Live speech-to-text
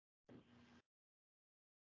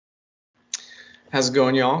How's it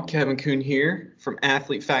going, y'all? Kevin Kuhn here from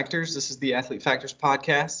Athlete Factors. This is the Athlete Factors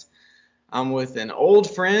podcast. I'm with an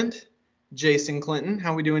old friend, Jason Clinton.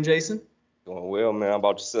 How we doing, Jason? Doing well, man. How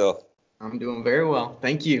about yourself? I'm doing very well,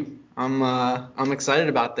 thank you. I'm excited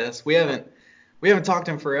about this. We haven't talked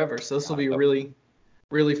in forever, so this will be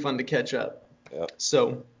really fun to catch up. Yep.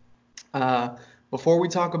 So, before we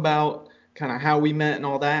talk about kind of how we met and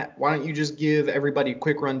all that, why don't you just give everybody a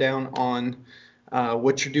quick rundown on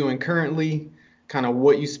what you're doing currently, kind of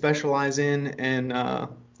what you specialize in, and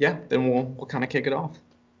then we'll kind of kick it off.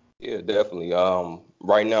 Yeah, definitely.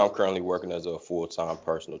 Right now I'm currently working as a full-time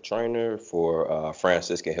personal trainer for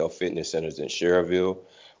Franciscan Health Fitness Centers in Schererville,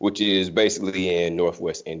 which is basically in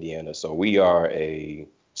Northwest Indiana. So we are a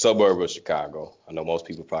suburb of Chicago. I know most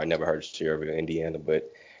people probably never heard of Schererville, Indiana,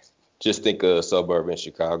 but just think of suburb in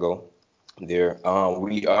Chicago there.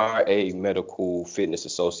 We are a medical fitness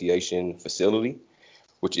association facility,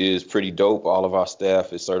 which is pretty dope. All of our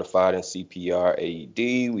staff is certified in CPR,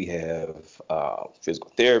 AED. We have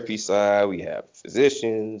physical therapy side. We have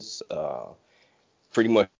physicians. Pretty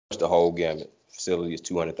much the whole gamut. Facility is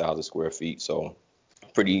 200,000 square feet, so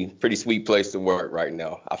pretty sweet place to work right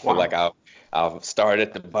now. I feel Wow. like I've started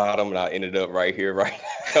at the bottom and I ended up right here right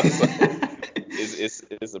now. So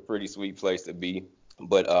it's a pretty sweet place to be.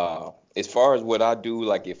 But as far as what I do,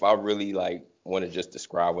 like if I really like want to just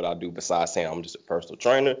describe what I do besides saying I'm just a personal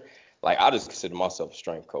trainer, like I just consider myself a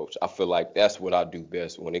strength coach. I feel like that's what I do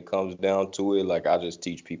best when it comes down to it. Like I just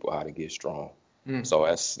teach people how to get strong. So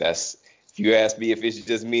that's if you ask me if it's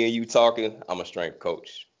just me and you talking, I'm a strength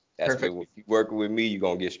coach. That's Perfect. what if you working with me, you're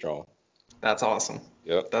gonna get strong. That's awesome.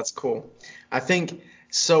 Yep. That's cool. I think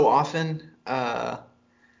so often,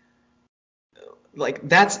 like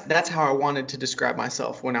that's how I wanted to describe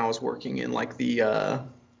myself when I was working in like the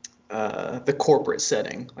corporate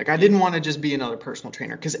setting. Like I didn't want to just be another personal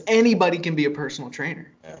trainer because anybody can be a personal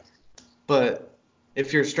trainer. Yeah. But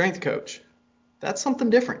if you're a strength coach, that's something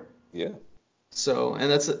different. Yeah. So, and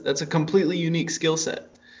that's a completely unique skill set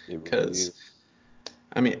It really because is.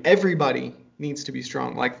 I mean everybody needs to be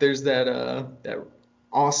strong. Like there's that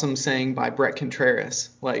awesome saying by Brett Contreras,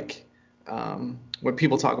 like when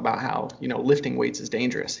people talk about how lifting weights is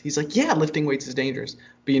dangerous. He's like, yeah, lifting weights is dangerous,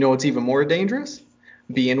 but you know what's even more dangerous?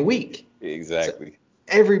 Being weak. So Exactly.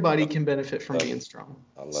 everybody can benefit from Love being it. strong.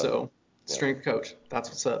 I love it. So Yeah. strength coach, that's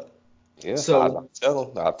what's up. Yeah, So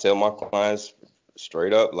I tell my clients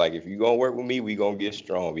straight up, like if you gonna work with me, we gonna get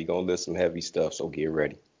strong. We gonna lift some heavy stuff. So get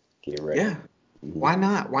ready. Get ready. yeah, Hmm. why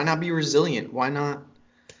not? Why not be resilient? Why not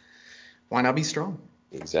be strong?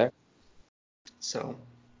 Exactly. So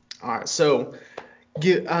all right. So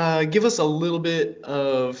give us a little bit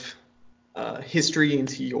of history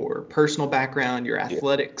into your personal background, your Yeah.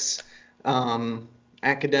 athletics,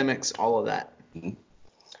 academics, all of that. Mhm.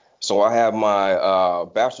 So I have my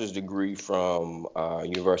bachelor's degree from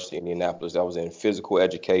University of Indianapolis. That was in physical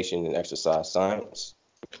education and exercise science.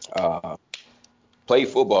 Uh, Played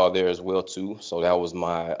football there as well too. So that was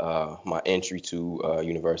my entry to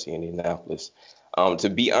University of Indianapolis. To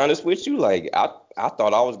be honest with you, like I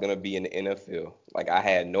thought I was gonna be in the NFL. Like I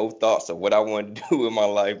had no thoughts of what I wanted to do in my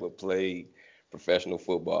life but play professional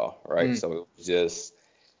football, right? Mm. So it was just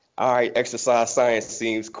all right, exercise science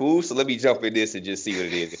seems cool, so let me jump in this and just see what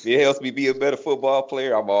it is. If it helps me be a better football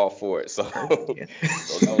player, I'm all for it. So, Perfect. Yeah.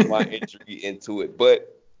 so that was my entry into it.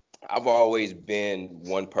 But I've always been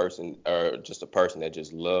one person, or just a person that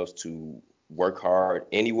just loves to work hard,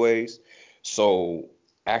 anyways. So,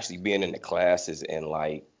 actually being in the classes and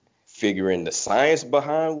like figuring the science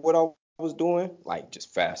behind what I was doing, like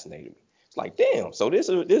just fascinated me. It's like, damn, so this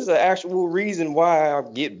is an actual reason why I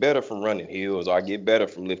get better from running hills or I get better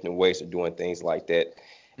from lifting weights or doing things like that.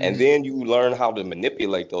 And Mhm. then you learn how to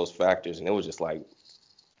manipulate those factors. And it was just like,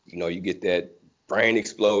 you get that brain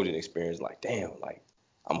explosion experience, like, damn, like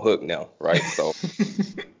I'm hooked now, right? So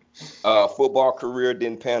football career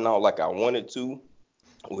didn't pan out like I wanted to,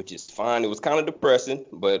 which is fine. It was kind of depressing,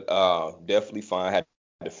 but definitely fine. I had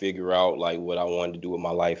to figure out like what I wanted to do with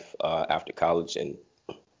my life after college, and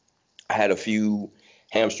I had a few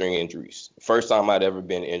hamstring injuries. First time I'd ever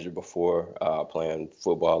been injured before playing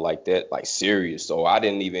football like that, like serious. So I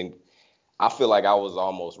didn't even. I feel like I was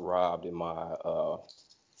almost robbed in my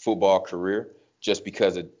football career just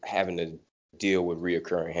because of having to deal with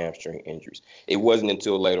reoccurring hamstring injuries. It wasn't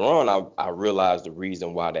until later on I realized the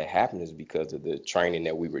reason why that happened is because of the training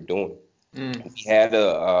that we were doing.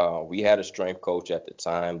 Mm. We had a strength coach at the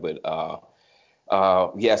time, but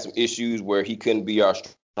we had some issues where he couldn't be our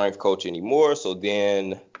strength coach anymore. So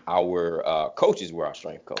then our coaches were our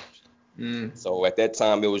strength coach. Mm. So at that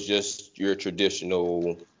time, it was just your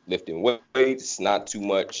traditional lifting weights, not too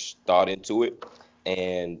much thought into it.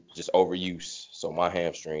 and just overuse. So my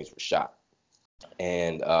hamstrings were shot.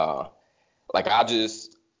 And like I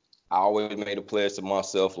always made a pledge to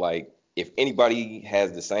myself, like if anybody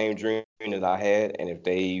has the same dream that I had, and if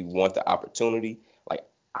they want the opportunity, like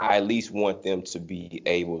I at least want them to be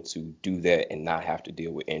able to do that and not have to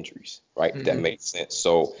deal with injuries, right? If that Hmm. makes sense.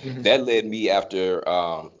 So Hmm. that led me after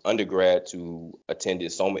undergrad to attend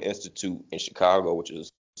Soma Institute in Chicago, which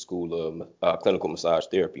is a school of clinical massage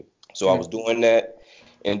therapy. So I was Hmm. doing that,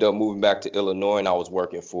 ended up moving back to Illinois, and I was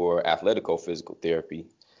working for Athletico Physical Therapy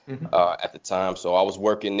Hmm. at the time. So I was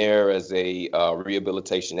working there as a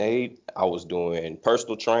rehabilitation aide. I was doing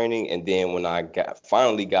personal training, and then when I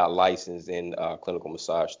finally got licensed in clinical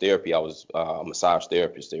massage therapy, I was a massage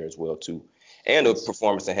therapist there as well too, and a Nice.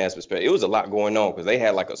 performance enhancement specialist. It was a lot going on because they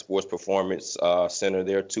had like a sports performance center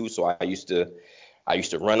there too. So I used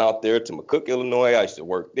to run out there to McCook, Illinois. I used to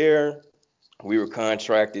work there. We were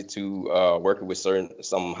contracted to working with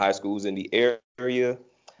some high schools in the area.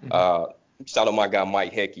 Hmm. Uh, Shout out my guy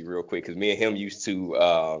Mike Hecky real quick because me and him used to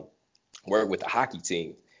work with the hockey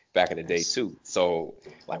team back in the day Nice. too. So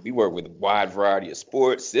like we worked with a wide variety of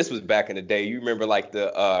sports. This was back in the day. You remember like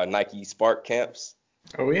the Nike Spark camps?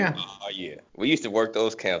 Oh yeah. Oh yeah, we used to work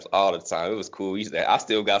those camps all the time. It was cool. I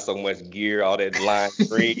still got so much gear, all that lime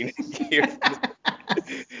green gear.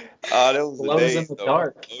 Oh, that was the Glows in days the though.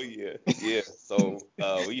 dark. Oh yeah, yeah. So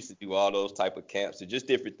we used to do all those type of camps and just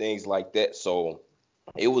different things like that. So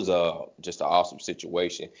it was just an awesome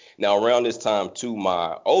situation. Now around this time too,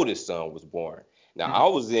 my oldest son was born. Now Hmm. I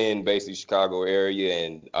was in basically Chicago area,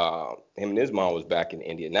 and him and his mom was back in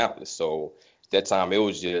Indianapolis. So that time it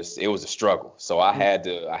was a struggle. So I had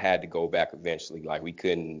to go back eventually. Like we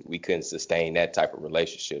couldn't sustain that type of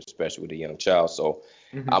relationship, especially with a young child. So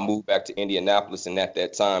I Hmm. moved back to Indianapolis, and at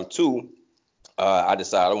that time too, I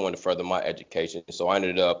decided I wanted to further my education. So I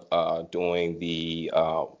ended up doing the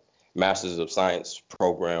Masters of Science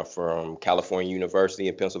program from California University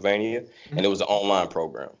in Pennsylvania, and it was an online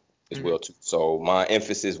program as Hmm. well too. So my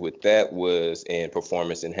emphasis with that was in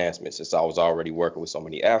performance enhancement, since I was already working with so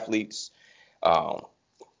many athletes. Um,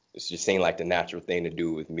 it just seemed like the natural thing to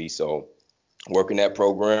do with me. So working that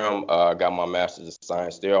program, got my master's of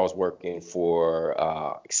science there. I was working for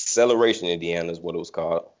Acceleration Indiana is what it was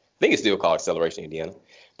called. I think it's still called Acceleration Indiana.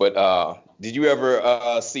 But did you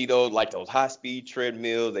ever see those high speed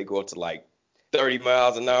treadmills? They go up to like 30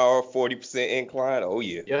 miles an hour, 40% incline. Oh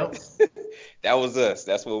yeah. Yep. That was us.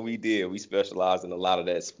 That's what we did. We specialized in a lot of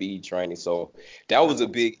that speed training. So that was That's a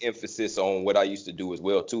awesome. big emphasis on what I used to do as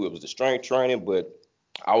well too. It was the strength training, but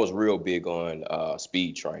I was real big on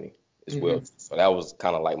speed training as well. Hmm. So that was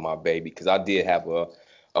kind of like my baby because I did have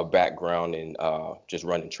a background in just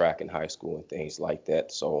running track in high school and things like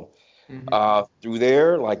that. So Hmm. through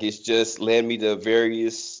there, like it's just led me to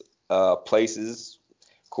various places.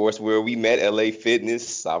 Of course, where we met, LA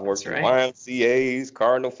Fitness. I That's worked in right. YMCA's,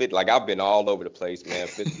 Cardinal Fit. Like I've been all over the place, man.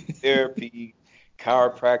 Physical therapy,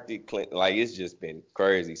 chiropractic, like it's just been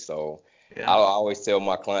crazy. So I Yeah. always tell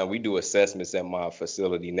my client we do assessments at my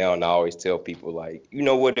facility now, and I always tell people like, you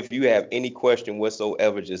know what, if you have any question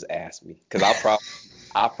whatsoever, just ask me, because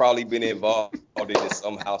I've probably been involved in it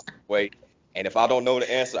somehow, some way. And if I don't know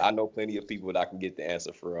the answer, I know plenty of people that I can get the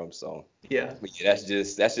answer from. So, Yeah. but yeah,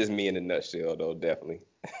 that's just me in a nutshell, though, definitely.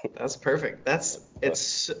 That's perfect. Yeah,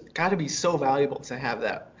 It's got to be so valuable to have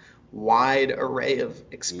that wide array of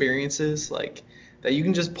mhm, experiences like that you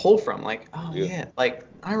can just pull from. Like, oh yeah, yeah, like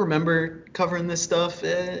I remember covering this stuff,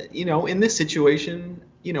 in this situation,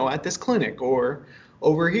 at this clinic or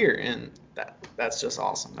over here, and that's just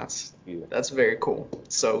awesome. yeah, That's very cool.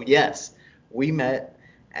 So yes, we met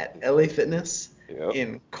at LA Fitness yep.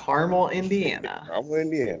 in Carmel, Indiana. I'm in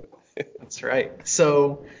Indiana. That's right.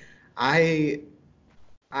 So I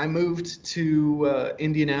I moved to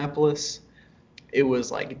Indianapolis. It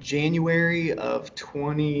was like January of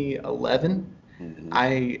 2011. Hmm.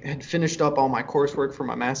 I had finished up all my coursework for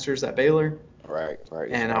my master's at Baylor, Right, right,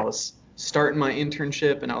 and I right. was starting my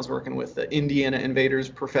internship, and I was working with the Indiana Invaders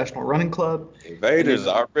Professional Running Club. And Invaders,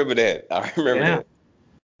 then, I remember that. I remember yeah, that.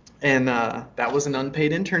 and that was an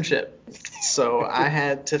unpaid internship. So I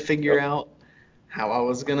had to figure Yep. out how I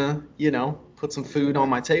was gonna, put some food on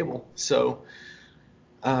my table. So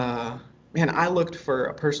Uh, man, I looked for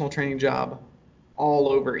a personal training job all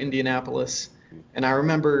over Indianapolis, and I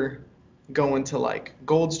remember going to like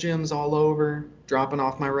Gold's gyms all over, dropping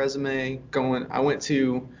off my resume, going. I went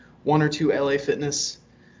to one or two LA Fitness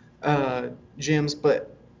uh, gyms,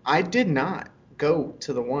 but I did not go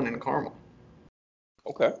to the one in Carmel.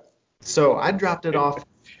 Okay. So I dropped it off.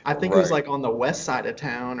 I think it was Right. like on the west side of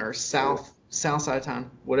town or Yeah. south side of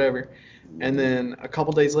town, whatever. And Hmm. then a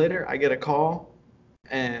couple days later, I get a call.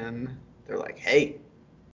 and they're like, "Hey,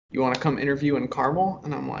 you want to come interview in Carmel?"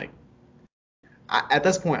 And I'm like, at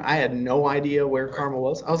this point, I had no idea where Carmel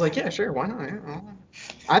was. I was like, "Yeah, sure, why not?" Yeah.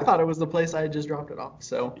 I thought it was the place I had just dropped it off.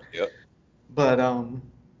 So, Yep. but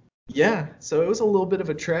yeah, so it was a little bit of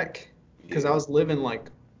a trek because I Yeah. was living like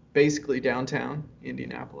basically downtown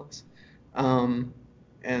Indianapolis. Um,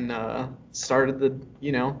 and started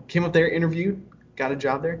came up there, interviewed, got a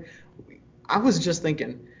job there. I was just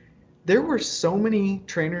thinking, there were so many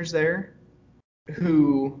trainers there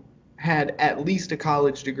who had at least a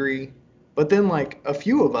college degree, but then like a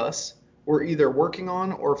few of us were either working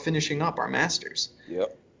on or finishing up our masters.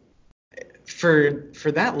 Yep.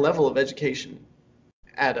 For that level of education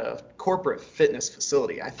at a corporate fitness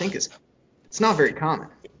facility, I think it's not very common.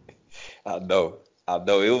 I know. I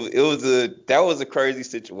know. That was a crazy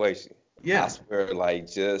situation. I Yeah. swear, like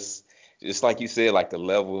just like you said, like the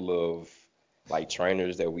level of like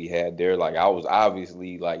trainers that we had there, like I was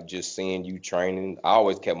obviously like just seeing you training. I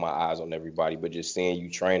always kept my eyes on everybody, but just seeing you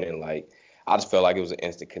training, like I just felt like it was an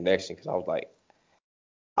instant connection because I was like,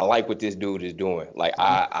 I like what this dude is doing. Like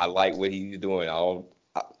I like what he's doing. I,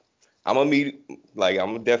 I'm gonna meet, like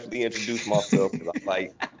I'm gonna definitely introduce myself because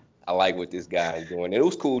I like what this guy is doing. And it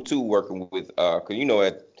was cool too working with, cause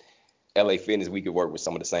at LA Fitness we could work with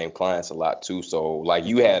some of the same clients a lot too. So like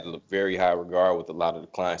you had a very high regard with a lot of the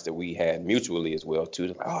clients that we had mutually as well too.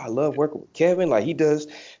 Like, oh, I love working with Kevin. Like he does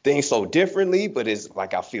things so differently, but it's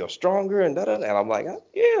like I feel stronger and da da. And I'm like,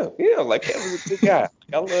 yeah, yeah. Like Kevin's a good guy.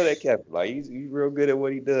 I love that Kevin. Like he's real good at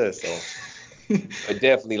what he does. So, but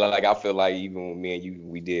definitely like I feel like even when me and you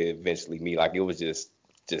we did eventually meet, like it was just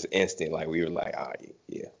instant. Like we were like, oh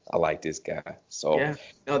yeah, I like this guy. So. Yeah.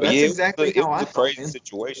 No, But that's yeah, exactly it how I was a felt, crazy man.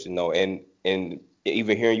 situation though, and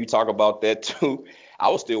even hearing you talk about that too, I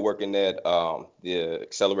was still working at the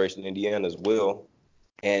Acceleration Indiana as well,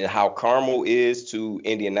 and how Carmel is to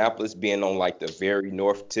Indianapolis being on like the very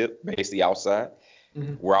north tip, basically outside.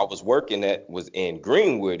 Hmm. Where I was working at was in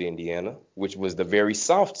Greenwood, Indiana, which was the very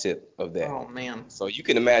south tip of that. Oh man. So you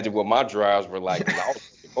can imagine what my drives were like, because I was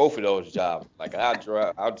working both of those jobs. Like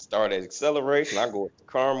I'd start at Acceleration, I go to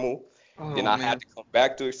Carmel, then Oh I had man. to come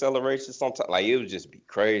back to Acceleration sometimes. Like it would just be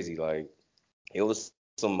crazy. Like it was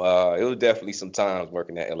definitely some times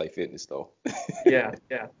working at LA Fitness though. Yeah,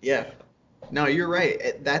 yeah, yeah. No, you're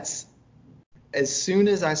right. That's as soon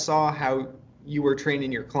as I saw how you were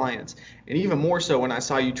training your clients, and even more so when I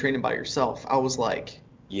saw you training by yourself,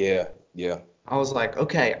 Yeah, yeah, I was like,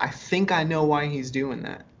 okay, I think I know why he's doing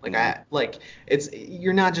that. Like hmm it's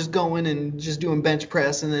you're not just going and just doing bench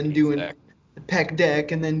press and then doing exactly. the pec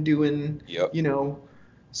deck and then doing, Yep, you know,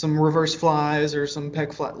 some reverse flies or some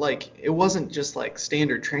pec fly. Like it wasn't just like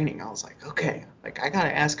standard training. I was like, yep, okay, like I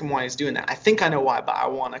gotta ask him why he's doing that. I think I know why, but I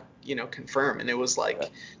want to, confirm. And it was yeah,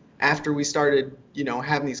 like after we started,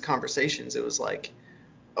 having these conversations, it was like,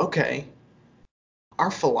 okay,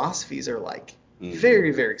 our philosophies are like hmm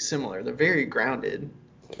very, very similar. They're very grounded,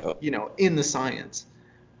 yep. in the science,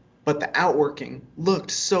 but the outworking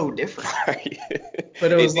looked so different. Right.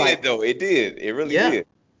 But it It was did like, though. It did. It really yeah, did.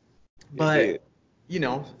 It did. but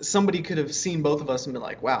somebody could have seen both of us and been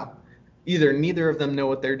like, wow, either neither of them know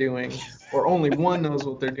what they're doing, or only one knows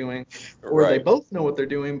what they're doing, or they Right. both know what they're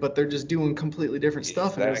doing, but they're just doing completely different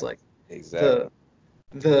stuff. And it was Exactly. like the Exactly.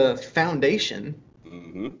 the foundation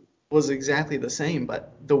hmm was exactly the same,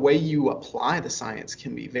 but the way you apply the science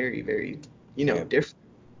can be very, very, Can be. different.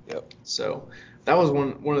 Yep. So that was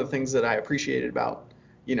one of the things that I appreciated about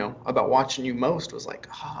watching you most was like,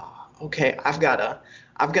 okay, I've got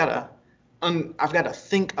to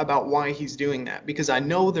think about why he's doing that because I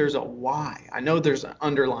know there's a why. I know there's an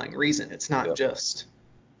underlying reason. It's not Yep. just,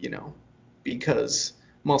 you know, because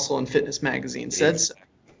Muscle and Fitness magazine said so. Exactly.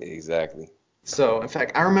 Exactly. So in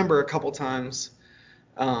fact, I remember a couple times.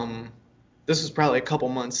 Um, this was probably a couple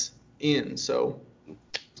months in, so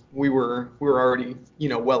we were already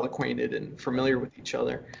well acquainted and Right. familiar with each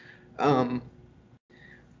other. Um,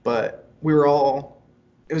 but we were all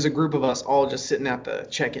it was a group of us all just sitting at the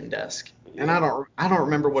check-in desk, and Yeah. I don't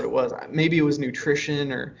remember what it was. Maybe it was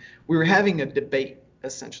nutrition or we were having a debate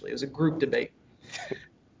essentially. It was a group debate.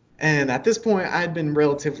 And at this point, I'd been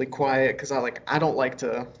relatively quiet because I don't like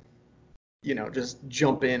to just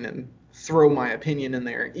jump in and throw my opinion in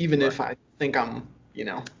there, even Right. if I think I'm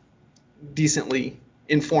decently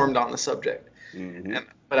informed on the subject. hmm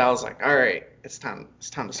But I was like, all right, it's time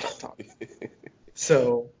to start talking.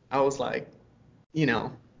 So I was like, you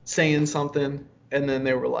know, saying something, and then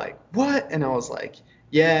they were like, what? And I was like,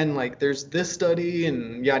 yeah, and like there's this study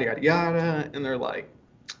and yada yada yada, and they're like,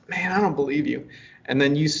 man, I don't believe you. And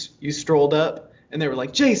then you strolled up, and they were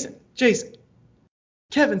like, Jason,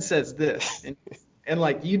 Kevin says this, and And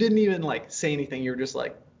like you didn't even like say anything. You were just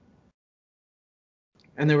like,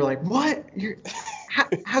 and they were like, what?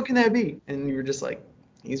 How can that be? And you were just like,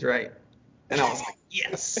 he's right. And I was like,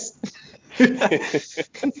 yes.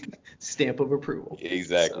 Stamp of approval.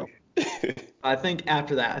 Exactly. So I think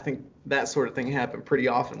after that, I think that sort of thing happened pretty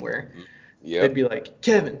often where they'd Yep. be like,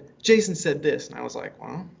 Kevin, Jason said this. And I was like,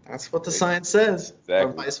 well, that's what the science says. Or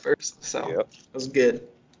Exactly. vice versa. So Yep. it was good.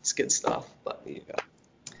 It's good stuff. But Yeah. good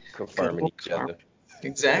Confirming books, each Mark. other.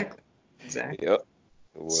 Exactly. Exactly. Yep.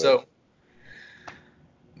 It was. So,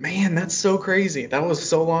 man, that's so crazy. That was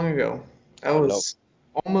so long ago. That I know. was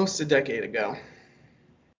almost a decade ago.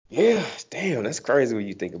 Yeah. Damn, that's crazy when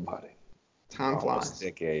you think about it. Time Almost a flies.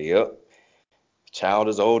 decade. Yep. Child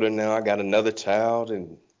is older now. I got another child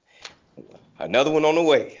and another one on the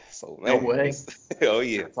way. So No man, way. it's oh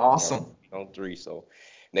yeah. That's awesome. On 3. So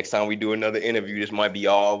next time we do another interview, this might be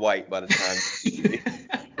all white by the time you see me.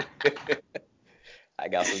 I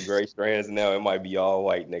got some gray strands now. It might be all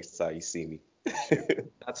white next time you see me.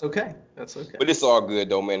 That's okay. That's okay. But it's all good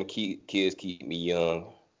though, man. Kids keep me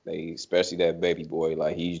young. They, especially that baby boy,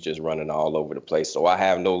 like he's just running all over the place. So I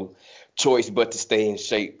have no choice but to stay in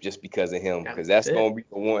shape just because of him, Gotta because be that's fit. gonna be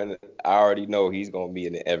the one I already know he's gonna be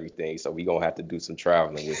in everything. So we gonna have to do some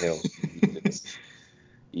traveling with him.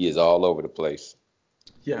 He is all over the place.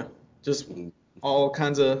 Yeah. Just Mm. all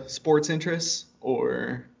kinds of sports interests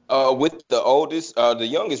or With the oldest, the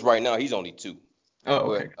youngest right now, he's only 2. oh, But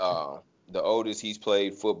okay, gotcha. the oldest, he's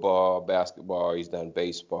played football, basketball, he's done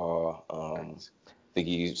baseball. Nice. I think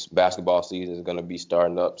he's basketball season is gonna be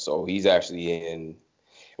starting up, so he's actually in.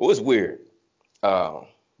 It was weird. Uh,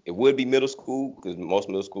 it would be middle school because most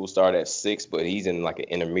middle schools start at 6, but he's in like an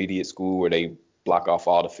intermediate school where they block off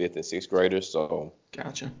all the 5th and 6th graders. So,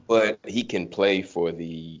 Gotcha. but he can play for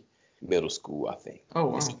the middle school, I think.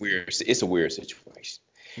 Oh It's wow. a weird. It's a weird situation.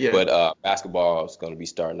 Yeah. But basketball is going to be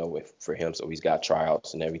starting up for him, so he's got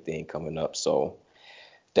tryouts and everything coming up. So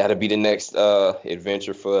that'll be the next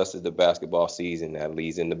adventure for us is the basketball season. That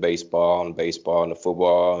leads into baseball and the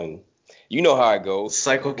football, and you know how it The goes.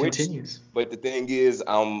 cycle Which, continues. but the thing is,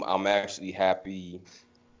 I'm actually happy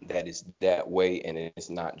that it's that way, and it's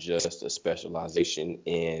not just a specialization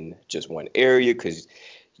in just one area, because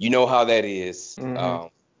you know how that is. Hmm.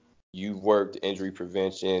 You've worked injury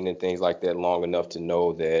prevention and things like that long enough to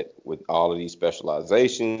know that with all of these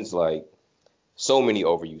specializations, like so many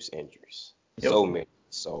overuse injuries, Yep. so many.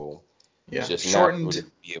 So it's Yeah. just natural to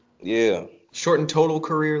be able, yeah, Shortened total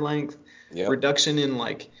career length, yep, reduction in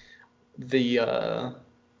like the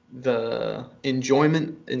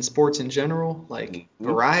enjoyment in sports in general, like hmm,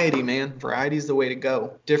 variety, man. Variety is the way to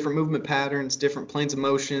go. Different movement patterns, different planes of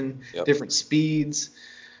motion, yep, different speeds,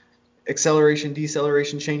 acceleration,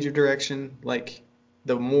 deceleration, change of direction. Like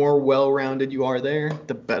the more well-rounded you are there,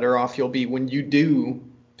 the better off you'll be when you do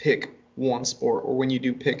pick one sport or when you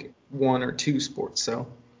do pick one or two sports. So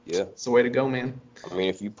yeah. it's the way to go, man. I mean,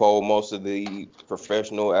 if you poll most of the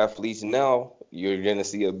professional athletes now, you're going to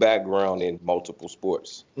see a background in multiple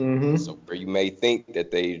sports. Mm-hmm. So where you may think that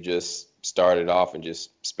they just started off and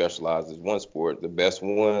just specialized as one sport, the best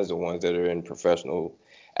ones, the ones that are in professional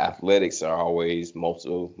athletics, are always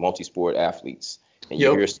multi-sport athletes. And you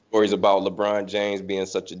Yep. hear stories about LeBron James being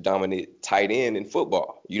such a dominant tight end in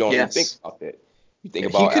football. You don't even think Yes. about that. You think He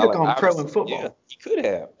about could have Allen gone pro in Iverson. Yeah, football. he could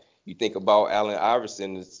have. You think about Allen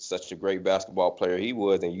Iverson is such a great basketball player he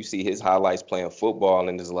was, and you see his highlights playing football,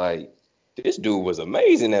 and it's like, this dude was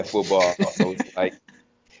amazing at football. So it's like,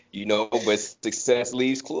 but success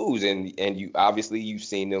leaves clues, and you obviously you've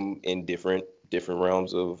seen them in different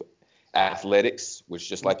realms of athletics, which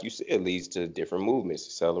just like you said leads to different movements,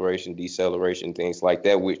 acceleration, deceleration, things like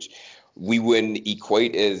that, which we wouldn't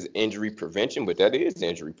equate as injury prevention, but that is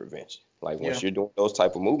injury prevention. Like Yeah. once you're doing those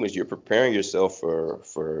type of movements, you're preparing yourself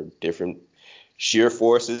for different shear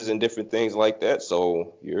forces and different things like that.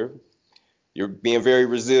 So you're being very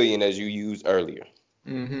resilient, as you used earlier.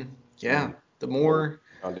 Mm-hmm. Yeah. Mm, The more more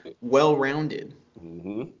rounded. well-rounded.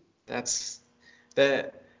 Mm-hmm. That's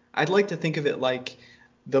that. I'd like to think of it like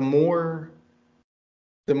the more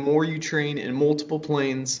the more you train in multiple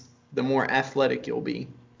planes, the more athletic you'll be.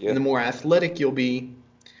 And Yeah, the more athletic you'll be,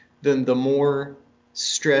 then the more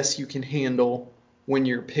stress you can handle when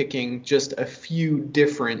you're picking just a few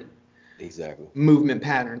different exactly. movement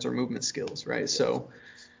patterns or movement skills, right? Yes. So,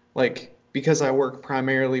 like, because I work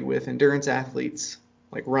primarily with endurance athletes,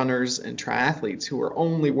 like runners and triathletes who are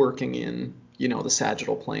only working in, the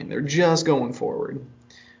sagittal plane, they're just going forward.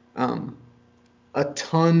 Um, a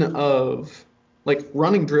ton of, like,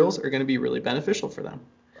 running drills are going to be really beneficial for them.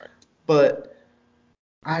 Right. But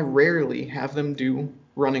I rarely have them do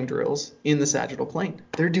running drills in the sagittal plane.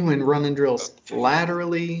 They're doing running drills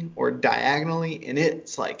laterally or diagonally, and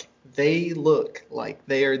it's like they look like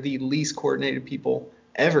they are the least coordinated people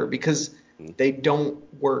ever because they don't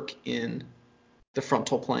work in the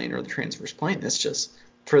frontal plane or the transverse plane. It's just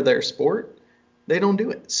for their sport, they don't do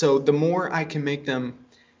it. So the more I can make them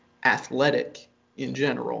athletic in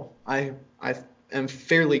general, I am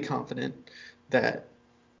fairly confident that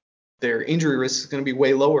their injury risk is going to be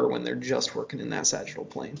way lower when they're just working in that sagittal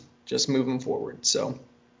plane, just moving forward. So,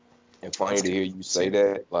 And funny to hear you say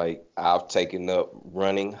that. Like I've taken up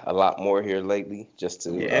running a lot more here lately, just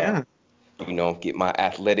to yeah. get my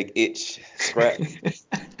athletic itch scratched.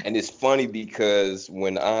 And it's funny because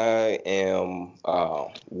when I am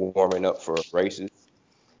warming up for races,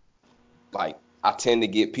 like I tend to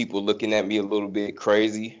get people looking at me a little bit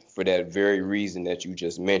crazy for that very reason that you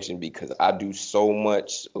just mentioned, because I do so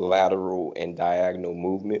much lateral and diagonal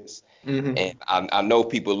movements. Mm-hmm. And I know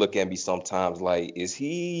people look at me sometimes like, is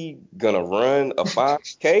he gonna run a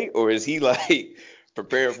 5K or is he like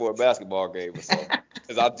preparing for a basketball game or something?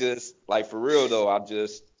 Because I just like, for real though,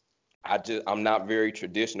 I'm not very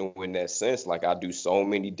traditional in that sense. Like I do so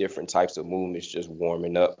many different types of movements just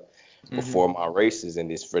warming up before my races,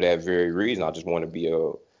 and it's for that very reason. I just want to be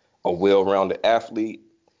a well-rounded athlete.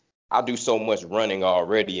 I do so much running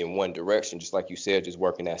already in one direction, just like you said, just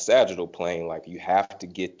working that sagittal plane. Like you have to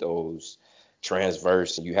get those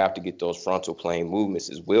transverse and you have to get those frontal plane movements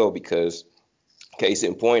as well, because case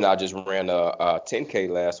in point, I just ran a 10K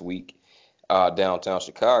last week downtown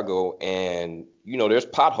Chicago, and there's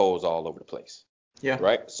potholes all over the place, Yeah.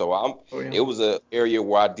 right? So Yeah. it was an area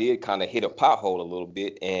where I did kind of hit a pothole a little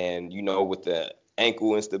bit, and with the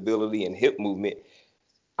ankle instability and hip movement,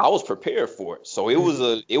 I was prepared for it. So it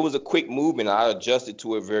was a quick movement. I adjusted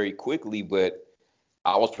to it very quickly, but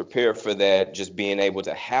I was prepared for that, just being able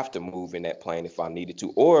to have to move in that plane if I needed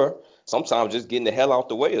to, or sometimes just getting the hell out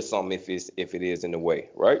the way or something if it is in the way,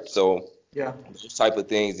 right? So Yeah. those type of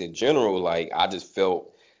things in general, like I just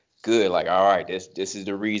felt good, like all right, this is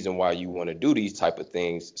the reason why you want to do these type of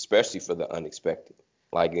things, especially for the unexpected.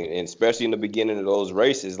 Like, and especially in the beginning of those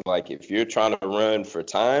races, like if you're trying to run for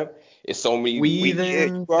time, it's so many weekends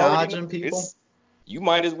Weaving, you already know. dodging people. You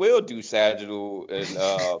might as well do sagittal and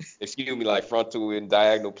excuse me, like frontal and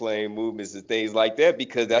diagonal plane movements and things like that,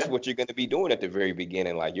 because that's Yeah. what you're going to be doing at the very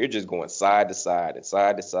beginning. Like you're just going side to side and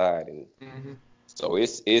side to side, and Mm-hmm. so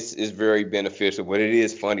it's very beneficial. But it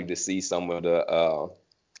is funny to see some of the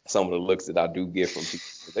looks that I do get from people.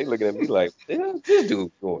 They looking at me like, yeah, this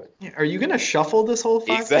dude doing Yeah. Are you gonna shuffle this whole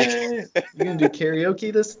exactly. 5K? You gonna do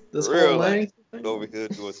karaoke this For whole real, like length? over here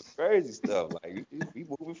doing some crazy stuff. Like we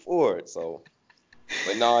moving forward. So,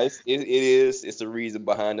 but no, it's the reason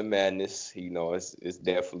behind the madness. It's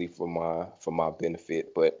definitely for my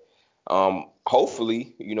benefit. But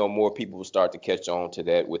hopefully, more people will start to catch on to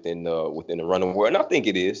that within the running world, and I think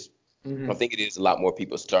it is. I Mm-hmm. think it is a lot more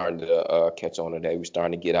people starting to catch on to that. We're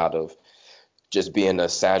starting to get out of just being a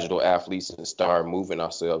sagittal athletes and start moving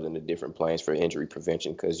ourselves into different planes for injury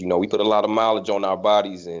prevention, because we put a lot of mileage on our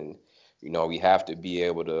bodies, and we have to be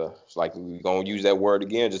able to, it's like we're going to use that word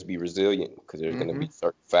again, just be resilient, because there's going to Mm-hmm. be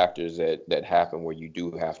certain factors that happen where you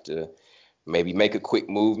do have to maybe make a quick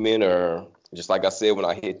movement, or just like I said, when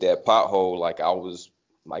I hit that pothole, like I was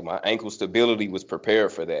like my ankle stability was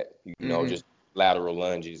prepared for that, Mm-hmm. just lateral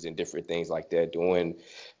lunges and different things like that, doing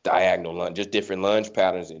diagonal lunge, just different lunge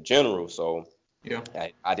patterns in general. So Yeah.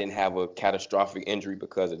 I didn't have a catastrophic injury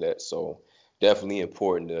because of that. So definitely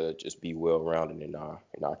important to just be well rounded in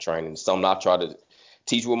our training. Something I try to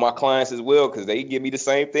teach with my clients as well, because they give me the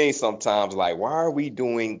same thing sometimes. Like, why are we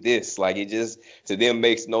doing this? Like, it just to them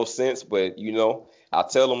makes no sense. But I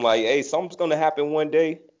tell them like, hey, something's gonna happen one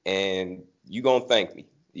day, and you're gonna thank me.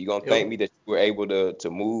 You're gonna thank Yep. me that you were able to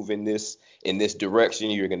move in this direction.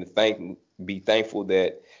 You're gonna be thankful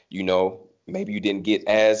that maybe you didn't get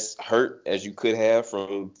as hurt as you could have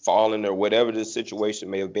from falling or whatever the situation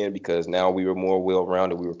may have been, because now we were more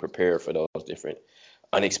well-rounded. We were prepared for those different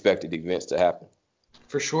unexpected events to happen.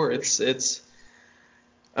 For sure.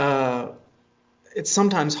 Uh it's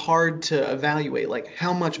sometimes hard to evaluate like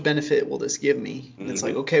how much benefit will this give me. And it's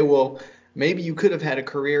like, Hmm. okay, well, maybe you could have had a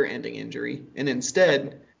career-ending injury and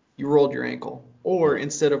instead you rolled your ankle. Or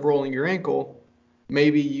instead of rolling your ankle,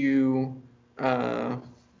 maybe you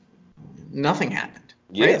nothing happened,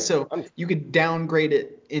 right? Yeah. So you could downgrade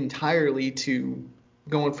it entirely to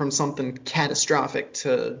going from something catastrophic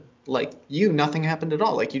to like nothing happened at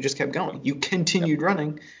all. Like you just kept going. You Yep. continued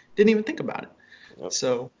running, didn't even think about it. Yep.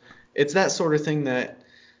 So it's that sort of thing that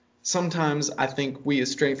sometimes I think we as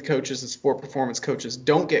strength coaches and sport performance coaches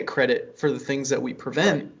don't get credit for the things that we Right.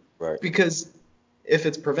 prevent Right. because if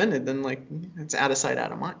it's prevented, then like it's out of sight,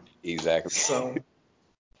 out of mind. Exactly. So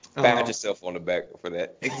Pat um, yourself on the back for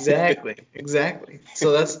that. exactly.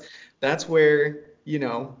 So that's where,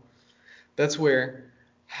 that's where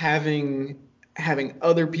having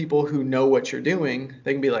other people who know what you're doing,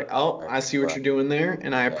 they can be like, oh, Right, I see what right. you're doing there,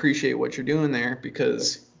 and I Yeah, appreciate what you're doing there yeah.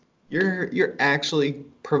 because you're actually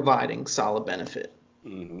providing solid benefit.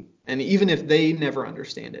 Hmm. And even if they never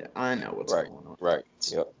understand it, I know what's Right, going on. right.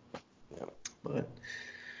 Yep, yep. But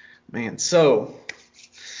man, so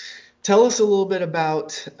tell us a little bit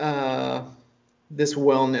about this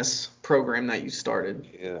wellness program that you started.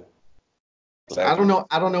 Yeah. So Glad you.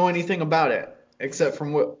 I don't know anything about it except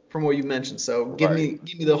from what you mentioned. So Right.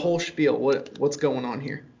 give me the whole spiel. What's going on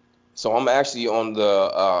here? So I'm actually on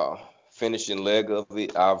the finishing leg of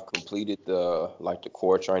it. I've completed the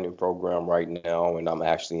core training program right now, and I'm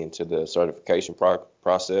actually into the certification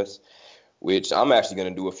process, which I'm actually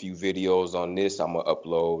going to do a few videos on this. I'm going to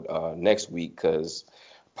upload next week because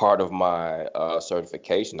part of my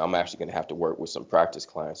certification, I'm actually going to have to work with some practice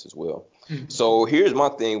clients as well. Mhm. So here's my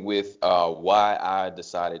thing with why I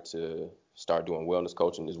decided to start doing wellness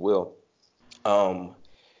coaching as well. Um,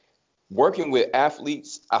 Working with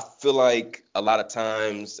athletes, I feel like a lot of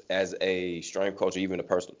times as a strength coach or even a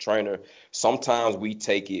personal trainer, sometimes we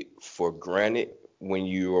take it for granted when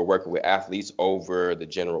you are working with athletes over the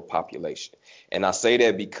general population. And I say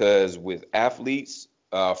that because with athletes,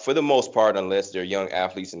 for the most part, unless they're young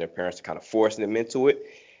athletes and their parents are kind of forcing them into it,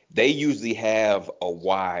 they usually have a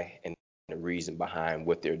why and a reason behind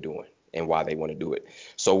what they're doing and why they want to do it.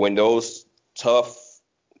 So when those tough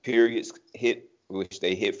periods hit, which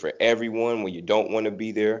they hit for everyone when you don't want to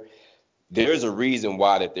be there, there's a reason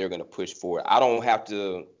why that they're going to push forward. I don't have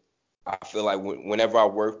to. I feel like whenever I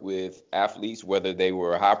work with athletes, whether they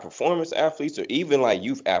were high performance athletes or even like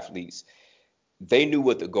youth athletes, they knew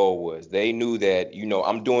what the goal was. They knew that,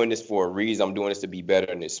 I'm doing this for a reason. I'm doing this to be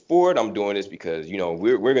better in this sport. I'm doing this because,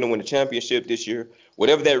 we're going to win a championship this year.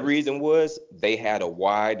 Whatever that reason was, they had a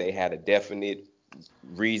why. They had a definite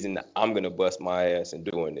reason that I'm going to bust my ass in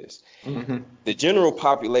doing this. Mhm. The general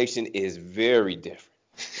population is very different.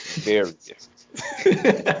 Very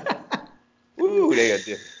different. Ooh, they are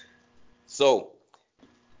different. So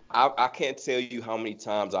I can't tell you how many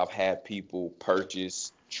times I've had people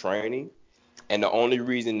purchase training, and the only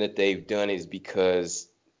reason that they've done it is because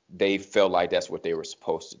they felt like that's what they were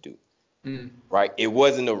supposed to do. Mm. Right? It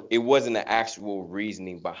wasn't an actual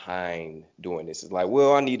reasoning behind doing this. It's like,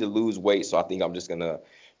 well, I need to lose weight, so I think I'm just gonna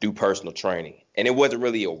do personal training. And it wasn't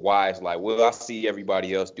really a why. It's like, well, I see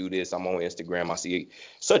everybody else do this. I'm on Instagram. I see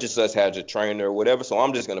such and such has a trainer or whatever, so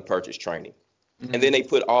I'm just gonna purchase training. And then Mm. they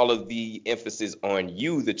put all of the emphasis on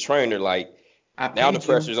you, the trainer, like I now the paid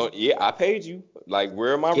you. pressure's on. Yeah, I paid you. Like,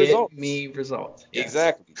 where are my Get results? me results. Yes.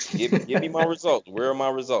 Exactly. Give me my results. Where are my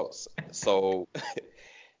results? So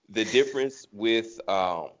the difference with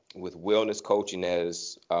wellness coaching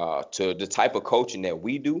as to the type of coaching that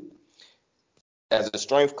we do as a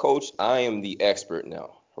strength coach, I am the expert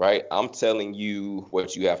now, right? I'm telling you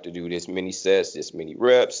what you have to do. This many sets, this many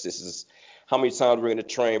reps, this is how many times we're going to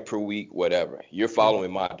train per week, whatever. You're Mm.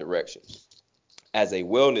 following my direction. As a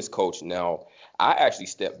wellness coach now, I actually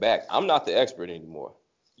step back. I'm not the expert anymore.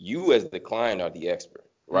 You as the client are the expert,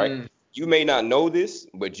 right? Mm. You may not know this,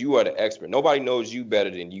 but you are the expert. Nobody knows you better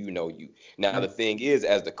than you know you. Now, Mm. the thing is,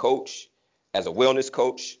 as the coach, as a wellness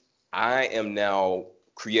coach, I am now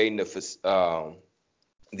creating the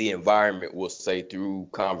environment, we'll say, through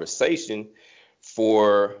conversation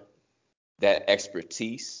for that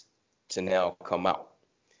expertise to now come out.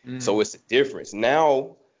 Mm. So it's a difference.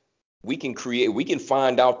 Now we can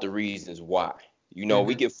find out the reasons why. We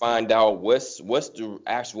Mhm. can find out what's the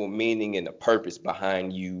actual meaning and the purpose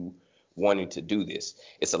behind you wanting to do this.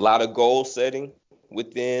 It's a lot of goal setting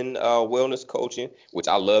within wellness coaching, which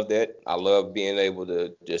I love that. I love being able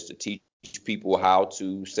to just to teach people how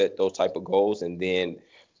to set those type of goals and then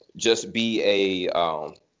just be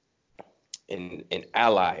an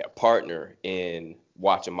ally, a partner in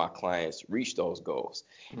watching my clients reach those goals.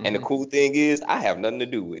 And the Mhm. cool thing is, I have nothing to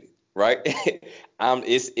do with it, right?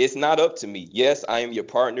 It's not up to me. Yes, I am your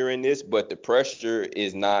partner in this, but the pressure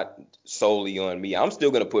is not solely on me. I'm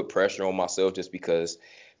still gonna put pressure on myself just because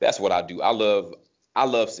that's what I do. I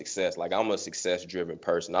love success. Like I'm a success driven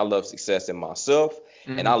person. I love success in myself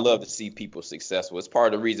and I Mhm. love to see people successful. It's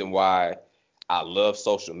part of the reason why I love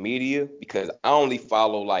social media because I only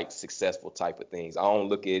follow like successful type of things. I don't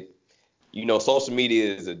look at, social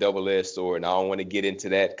media is a double-edged sword, and I don't want to get into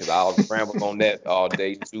that because I'll ramble on that all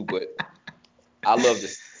day too. But I love the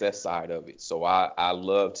success side of it. So I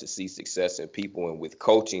love to see success in people. And with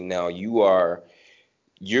coaching now, you're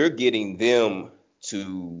getting them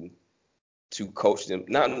to coach them,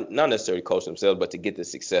 not necessarily coach themselves, but to get the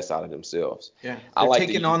success out of themselves. Yeah. I They're like to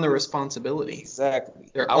taking use on the responsibility. exactly.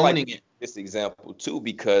 They're I like owning to use it. this example too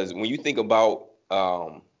because when you think about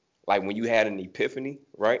like when you had an epiphany,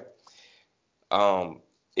 right? Um,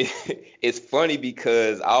 it's funny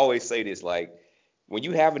because I always say this, like when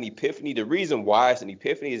you have an epiphany, the reason why it's an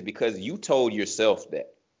epiphany is because you told yourself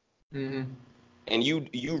that, Hmm. and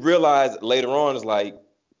you realize later on is like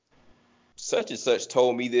such and such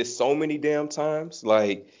told me this so many damn times,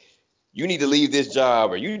 like you need to leave this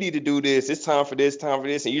job or you need to do this. It's time for this, time for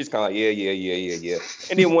this, and you just kind of like yeah.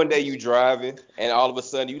 And then one day you driving, and all of a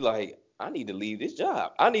sudden you like I need to leave this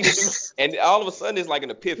job. I need to do, and all of a sudden it's like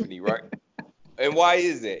an epiphany, right? And why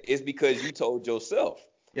is that? It's because you told yourself.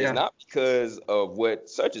 It's Yeah. not because of what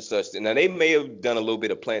such and such. Now they may have done a little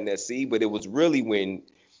bit of planting that seed, but it was really when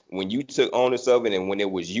you took ownership of it and when it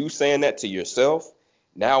was you saying that to yourself.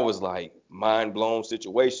 Now it's like mind blown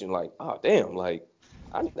situation. Like, oh damn, like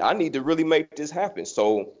I need to really make this happen.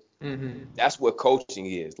 So Hmm. that's what coaching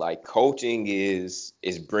is. Like coaching is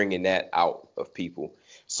bringing that out of people.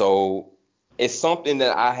 So it's something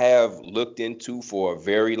that I have looked into for a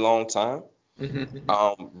very long time. Hmm.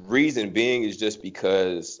 Reason being is just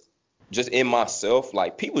because just in myself,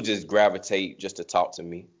 like people just gravitate just to talk to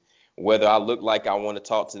me, whether I look like I want to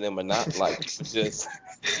talk to them or not. Like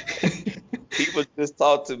people just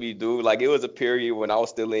talk to me, dude. Like it was a period when I was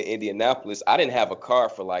still in Indianapolis. I didn't have a car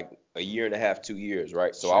for like a year and a half, 2 years,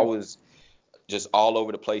 right? So I Sure. was just all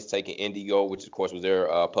over the place taking Indigo, which of course was their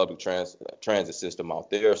public transit system out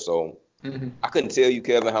there. So Hmm. I couldn't tell you,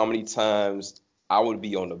 Kevin, how many times I would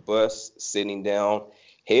be on the bus, sitting down,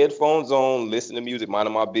 headphones on, listening to music,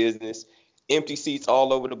 minding my business, empty seats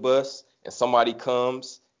all over the bus, and somebody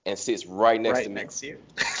comes and sits right next to Right me next to you.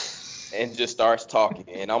 and just starts talking.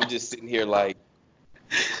 And I'm just sitting here like,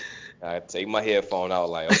 I take my headphone out,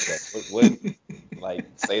 like, okay, like,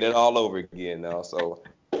 say that all over again now. So,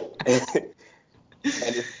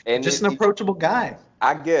 and Just an it, approachable guy.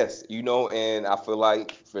 I guess, and I feel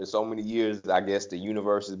like for so many years, I guess the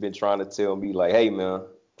universe has been trying to tell me, like, hey, man,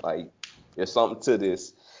 like, there's something to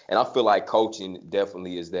this. And I feel like coaching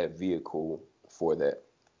definitely is that vehicle for that.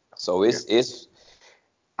 So Yeah.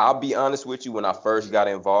 I'll be honest with you, when I first got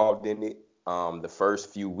involved in it, the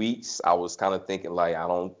first few weeks, I was kind of thinking, like, I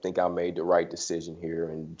don't think I made the right decision here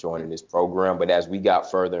in joining this program. But as we got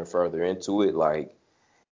further and further into it, like,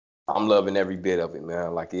 I'm loving every bit of it,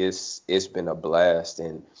 man. Like it's been a blast.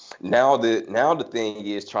 And now the thing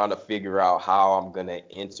is trying to figure out how I'm gonna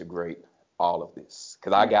integrate all of this.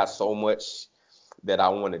 Cause I got so much that I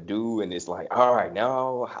want to do, and it's like, all right,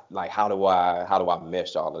 now like how do I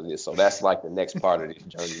mesh all of this? So that's like the next part of this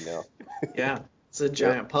journey now. Yeah. It's a Yep.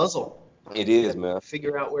 giant puzzle. It You is, gotta man.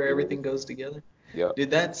 figure out where It is. everything goes together. Yep.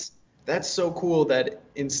 Dude, that's so cool that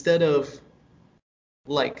instead of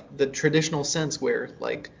like the traditional sense where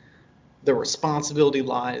like the responsibility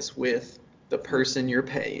lies with the Mm, person you're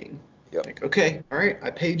paying. yep. Like, okay, all right,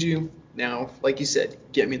 I paid you. Now, like you said,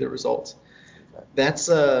 get me the results.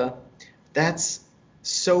 Exactly. That's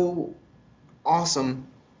so awesome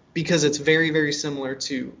because it's very, very similar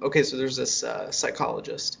to, okay, so there's this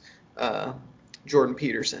psychologist, uh, Jordan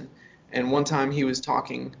Peterson, and one time he was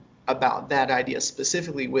talking about that idea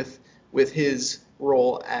specifically with his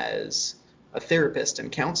role as a therapist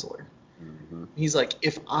and counselor. Hmm. He's like,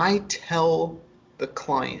 if I tell the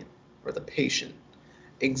client or the patient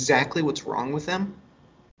exactly what's wrong with them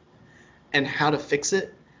and how to fix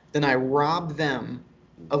it, then I rob them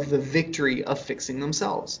of the victory of fixing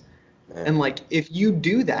themselves. Man. And like, if you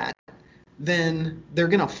do that, then they're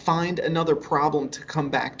going to find another problem to come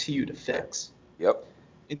back to you to fix. Yep.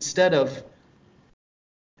 Instead of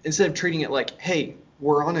treating it like, hey,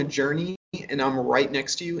 we're on a journey and I'm right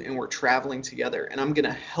next to you and we're traveling together and I'm going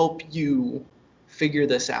to help you figure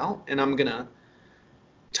this out and I'm going to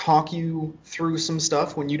talk you through some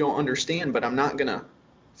stuff when you don't understand, but I'm not going to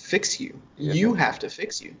fix you. Yeah. You have to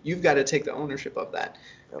fix you. You've got to take the ownership of that.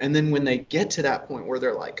 Yep. And then when they get to that point where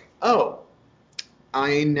they're like, oh,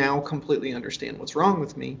 I now completely understand what's wrong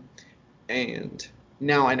with me and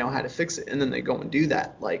now I know how to fix it. And then they go and do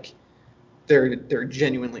that. Like they're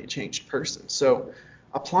genuinely a changed person. So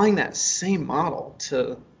applying that same model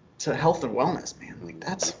to health and wellness, man, like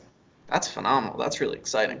Hmm. that's phenomenal. That's really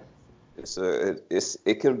exciting.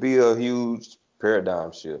 It can be a huge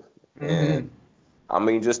paradigm shift. And Mm-hmm. I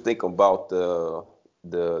mean, just think about the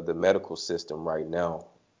medical system right now.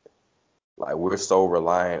 Like we're so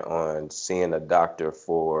reliant on seeing a doctor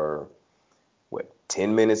for what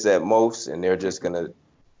 10 minutes at most, and they're just gonna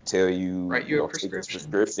tell you, Write you a take this prescription.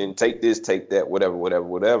 prescription, take this, take that, whatever, whatever,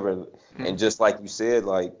 whatever. And Mm-hmm. just like you said,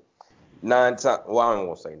 like nine times. Well, I don't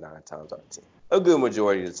want to say 9 times out of 10. A good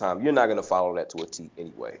majority of the time, you're not gonna follow that to a T,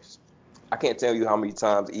 anyways. I can't tell you how many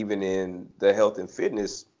times, even in the health and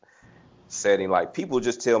fitness setting, like people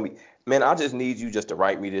just tell me, man, I just need you just to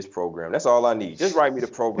write me this program. That's all I need. Just write me the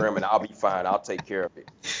program and I'll be fine. I'll take care of it.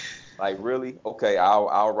 Like, really? Okay,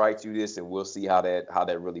 I'll write you this and we'll see how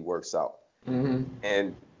that really works out. Hmm.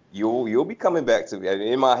 And you'll be coming back to me. And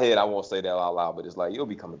in my head, I won't say that out loud, but it's like you'll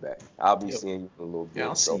be coming back. I'll be Yep. seeing you in a little Yeah, I'll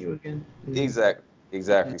bit. see So you again. Hmm. exactly,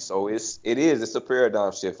 exactly. So it's a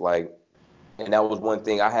paradigm shift. Like, and that was one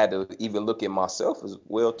thing I had to even look at myself as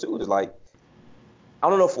well too. It's like, I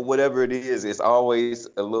don't know, for whatever it is, it's always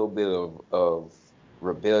a little bit of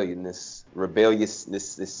rebelliousness.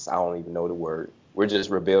 I don't even know the word. We're just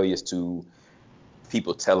rebellious to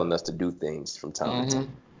people telling us to do things from time to time,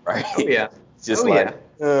 Hmm. right? Oh yeah. It's just Oh like,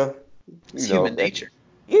 yeah. It's you know, human nature.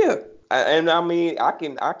 yeah. And I mean, I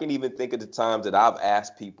can even think of the times that I've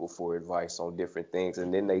asked people for advice on different things,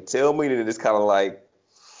 and then they tell me that it's kind of like,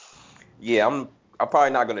 yeah, I'm probably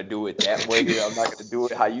not gonna do it that way. I'm not gonna do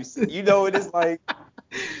it how you said. It is like,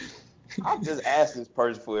 I've just asked this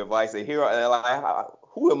person for advice, and and like,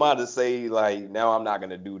 who am I to say like now I'm not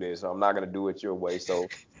gonna do this, or I'm not gonna do it your way? So,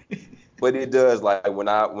 but it does, like, when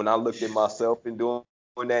I looked at myself and doing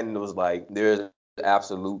that, and it was like there's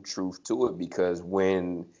absolute truth to it, because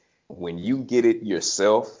when you get it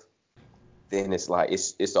yourself, then it's like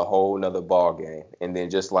it's a whole nother ball game. And then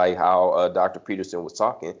just like how Dr. Peterson was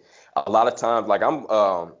talking, a lot of times, like I'm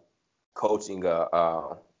coaching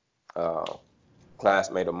a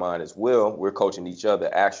classmate of mine as well. We're coaching each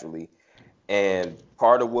other, actually. And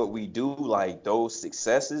part of what we do, like, those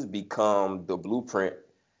successes become the blueprint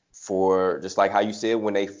for, just like how you said,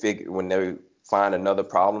 when they find another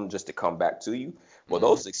problem just to come back to you. Well, Hmm.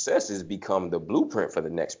 those successes become the blueprint for the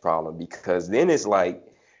next problem, because then it's like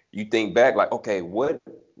you think back, like, okay, what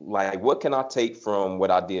can I take from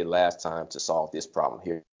what I did last time to solve this problem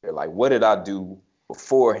here? Like, what did I do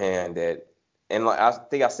beforehand that, and like I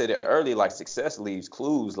think I said it earlier, like, success leaves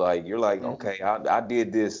clues. Like, you're like, Hmm. okay, I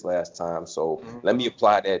did this last time, so let me Hmm.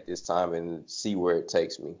 apply that this time and see where it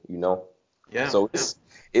takes me. Yeah. So Yeah.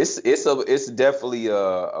 it's definitely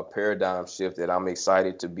a paradigm shift that I'm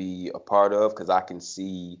excited to be a part of, because I can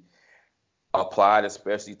see applied,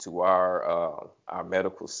 especially to our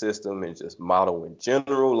medical system and just model in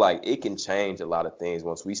general. Like, it can change a lot of things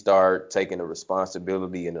once we start taking the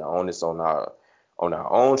responsibility and the onus on our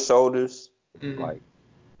own shoulders. Hmm. Like,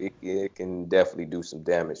 it can definitely do some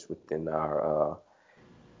damage within our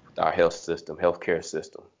health system, healthcare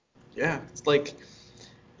system. Yeah. It's like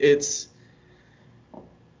it's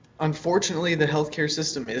unfortunately the healthcare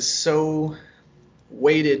system is so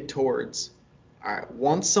weighted towards, all right,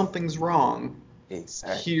 once something's wrong,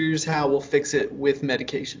 Exactly. here's how we'll fix it with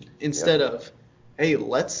medication, Yep. instead of, hey,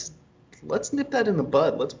 let's nip that in the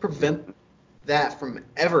bud. Let's prevent Mhm. that from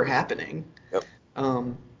ever happening. Yep.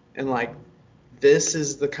 Um, and like, this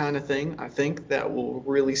is the kind of thing I think that will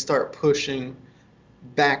really start pushing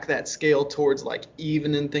back that scale towards like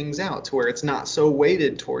evening things out, to where it's not so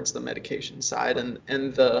weighted towards the medication side and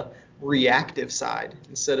the reactive side,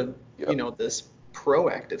 instead of, Yep. this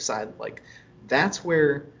proactive side. Like, that's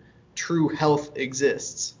where true health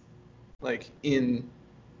exists, like in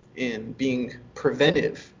being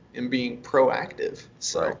preventive and being proactive. Right.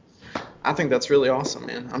 So I think that's really awesome,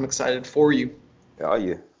 man. I'm excited for you. Oh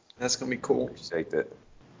yeah. That's gonna be cool. Appreciate that.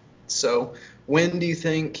 So when do you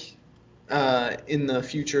think in the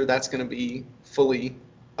future that's going to be fully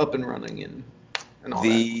up and running and all that?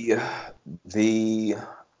 The the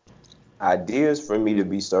idea is for me to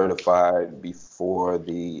be certified before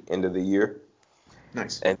the end of the year.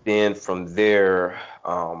 Nice. And then from there,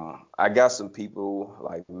 I got some people,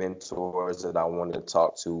 like mentors, that I wanted to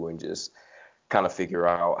talk to and just kind of figure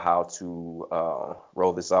out how to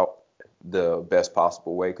roll this out the best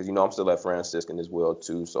possible way. Because, I'm still at Franciscan as well,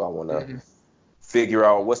 too. So I want to Hmm. figure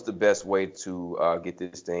out what's the best way to get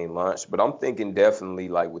this thing launched. But I'm thinking definitely,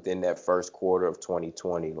 like, within that first quarter of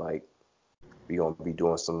 2020, like, we're going to be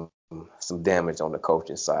doing some damage on the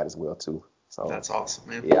coaching side as well, too. So. That's awesome,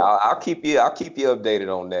 man. Yeah, I'll keep you updated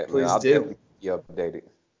on that, man. Please I'll do. definitely keep you updated.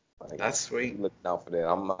 Like, That's be sweet, looking out for that.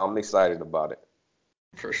 I'm excited about it.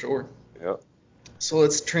 for sure. Yep. So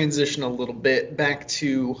let's transition a little bit back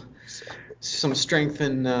to So, some strength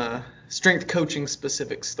coaching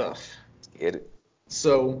specific stuff. let's get it.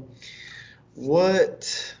 So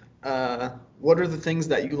what what are the things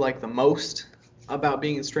that you like the most about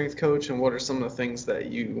being a strength coach, and what are some of the things that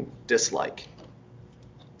you dislike?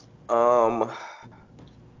 Um,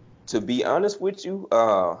 to be honest with you,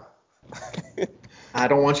 I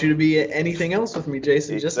don't want you to be anything else with me,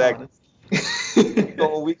 Jason, just exactly. honest.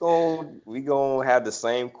 we gonna have the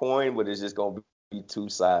same coin, but it's just gonna be two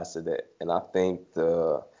sides to that. And I think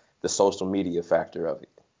the social media factor of it,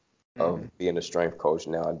 of Mhm. being a strength coach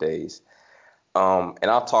nowadays. And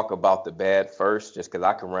I'll talk about the bad first, just because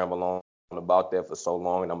I can ramble on about that for so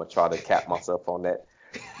long, and I'm gonna try to cap myself on that.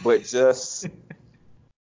 But just,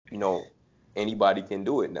 you know, anybody can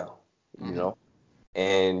do it now, you Mhm. know.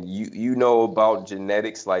 And you know about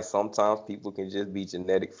genetics, like sometimes people can just be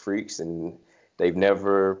genetic freaks and they've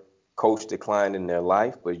never coached a client in their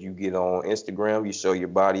life, but you get on Instagram, you show your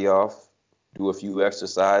body off, do a few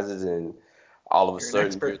exercises, and all of a You're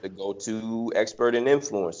an sudden you're expert. the go-to expert and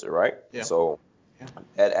influencer, right? Yeah. So Yeah.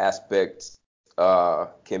 that aspect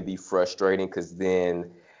can be frustrating because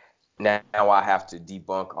then now I have to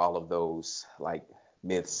debunk all of those like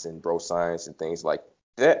myths and bro science and things like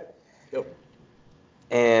that. Yep.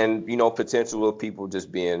 And potential of people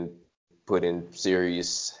just being put in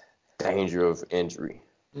serious danger of injury.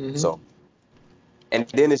 Mhm. So, and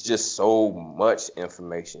then it's just so much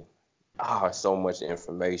information. So much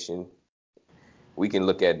information. We can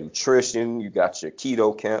look at nutrition. You got your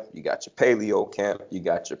keto camp, you got your paleo camp, you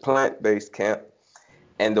got your plant-based camp.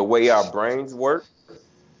 And the way our brains work,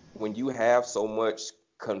 when you have so much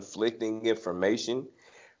conflicting information,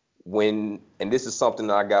 and this is something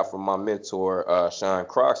that I got from my mentor, Sean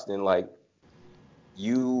Croxton, like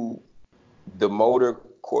you the motor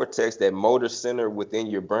cortex, that motor center within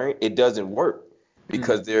your brain, it doesn't work Mhm.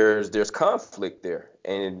 because there's conflict there,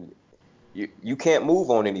 and you can't move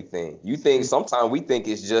on anything. You think Mhm. sometimes we think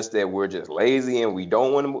it's just that we're just lazy and we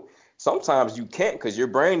don't want to move. Sometimes you can't because your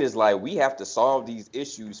brain is like, we have to solve these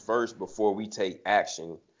issues first before we take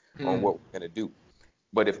action on Mhm. what we're gonna do.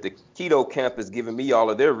 But if the keto camp is giving me all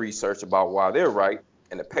of their research about why they're right,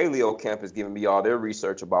 and the paleo camp is giving me all their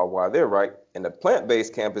research about why they're right, and the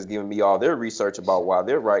plant-based camp is giving me all their research about why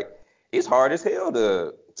they're right, it's hard as hell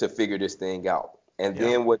to figure this thing out. And Yeah.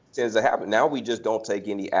 then what tends to happen, now we just don't take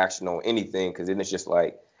any action on anything because then it's just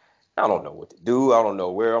like, I don't know what to do. I don't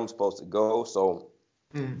know where I'm supposed to go. So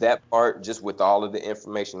Mhm. that part, just with all of the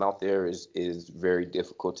information out there, is very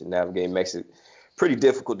difficult to navigate. Makes it pretty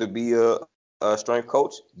difficult to be a strength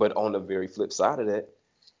coach. But on the very flip side of that,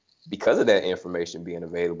 because of that information being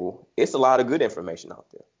available, it's a lot of good information out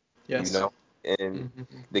there, you Yes. know. And Mhm.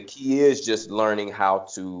 the key is just learning how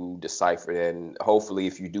to decipher that. And hopefully,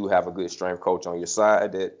 if you do have a good strength coach on your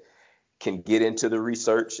side that can get into the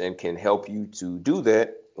research and can help you to do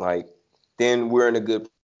that, like, then we're in a good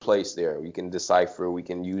place there. We can decipher, we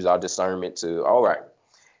can use our discernment to, all right,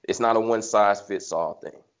 it's not a one size fits all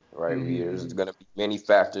thing, right? There's Mhm. going to be many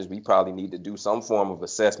factors. We probably need to do some form of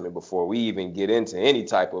assessment before we even get into any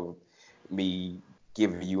type of me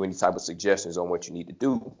giving you any type of suggestions on what you need to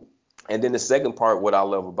do. And then the second part, what I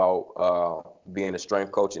love about being a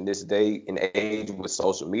strength coach in this day and age with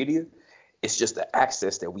social media, it's just the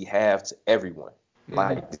access that we have to everyone. Mhm.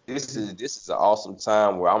 Like this Mhm. is this is an awesome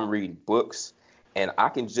time where I'm reading books and I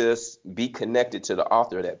can just be connected to the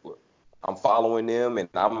author of that book. I'm following them, and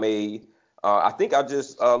I may. I think I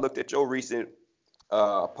just looked at your recent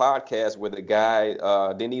podcast where the guy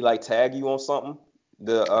didn't he like tag you on something?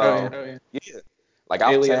 The Oh yeah. Oh yeah. Yeah, like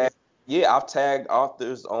I've Alien. tagged. Yeah, I've tagged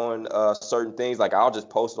authors on certain things. Like I'll just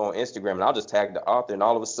post it on Instagram and I'll just tag the author, and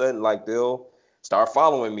all of a sudden, like they'll start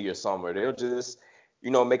following me or something. Or they'll just,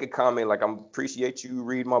 make a comment like, "I appreciate you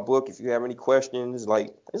reading my book. If you have any questions,"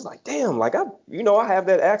 like it's like, damn, like I have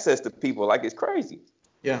that access to people. Like it's crazy.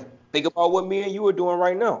 Yeah. Think about what me and you are doing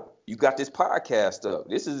right now. You got this podcast up.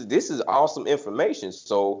 This is awesome information.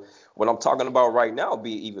 So what I'm talking about right now,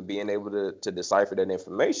 even being able to decipher that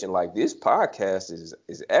information, like this podcast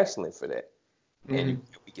is excellent for that. And Mhm.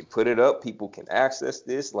 we can put it up. People can access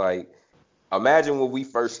this. Like imagine when we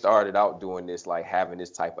first started out doing this, like having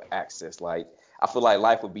this type of access. Like I feel like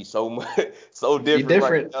life would be so much so Be different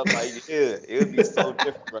right different. now. Like yeah, it would be so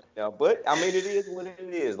different right now. But I mean, it is what it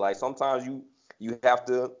is. Like sometimes you have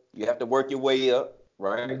to work your way up,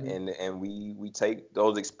 right? Mhm. And we take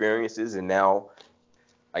those experiences, and now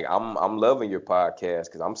like I'm loving your podcast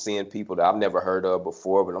because I'm seeing people that I've never heard of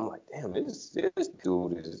before, but I'm like, damn, this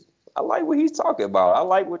dude is. I like what he's talking about. I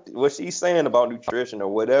like what she's saying about nutrition or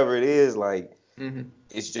whatever it is. Like Mhm.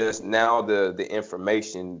 it's just now the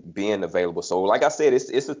information being available. So like I said,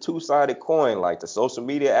 it's a two-sided coin. Like the social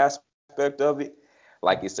media aspect of it,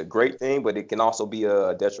 like it's a great thing, but it can also be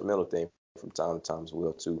a detrimental thing from time to time as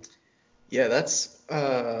well too. Yeah,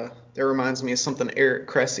 that reminds me of something Eric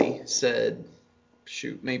Cressy said,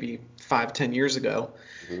 shoot, maybe 5, 10 years ago.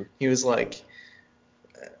 Hmm. He was like,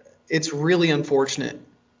 it's really unfortunate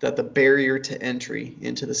that the barrier to entry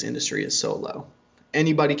into this industry is so low.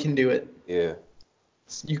 Anybody can do it. Yeah.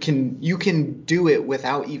 You can do it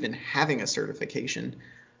without even having a certification,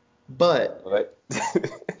 but But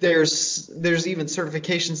there's even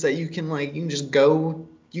certifications that you can just go,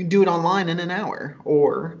 you can do it online in an hour,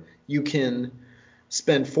 or you can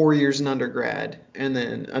spend 4 years in undergrad and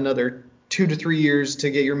then another 2 to 3 years to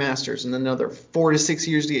get your master's and then another 4 to 6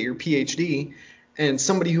 years to get your PhD. And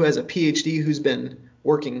somebody who has a PhD who's been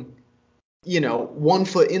working, 1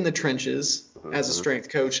 foot in the trenches as a strength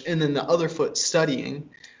coach and then the other foot studying,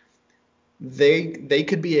 they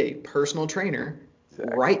could be a personal trainer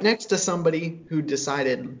exactly. right next to somebody who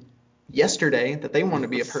decided yesterday that they want to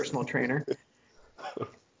be a personal trainer,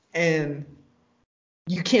 and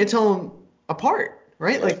you can't tell them apart,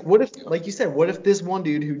 right? Yeah. Like, what if, Yep. like you said, what if this one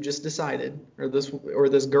dude who just decided, or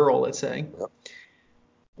this girl, let's say, Yep.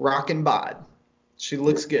 rockin' bod, she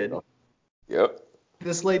looks good. Yep.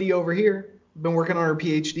 This lady over here been working on her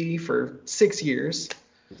PhD for 6 years.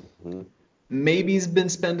 hmm Maybe's been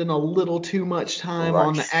spending a little too much time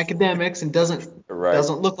on Right. the academics and doesn't Right.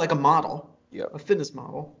 doesn't look like a model, Yep. a fitness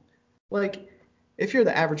model. Like, if you're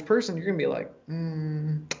the average person, you're gonna be like,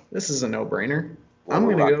 this is a no-brainer. Well, I'm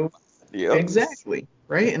we're gonna rocking. go Yep. exactly,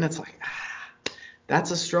 right? And it's like,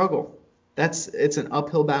 that's a struggle. It's an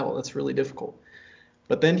uphill battle. That's really difficult.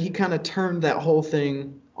 But then he kind of turned that whole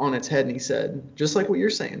thing on its head and he said, just like what you're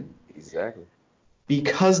saying, Exactly.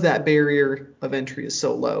 because that barrier of entry is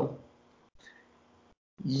so low,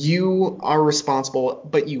 you are responsible,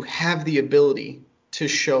 but you have the ability to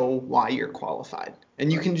show why you're qualified.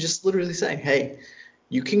 And you Right. can just literally say, hey,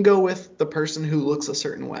 you can go with the person who looks a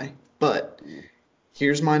certain way, but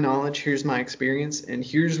here's my knowledge, here's my experience, and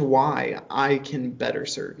here's why I can better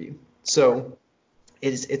serve you. So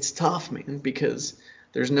it's tough, man, because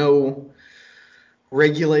there's no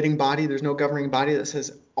regulating body, there's no governing body that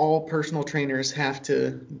says all personal trainers have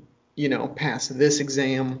to, pass this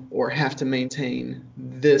exam or have to maintain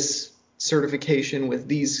this certification with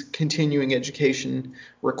these continuing education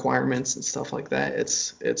requirements and stuff like that.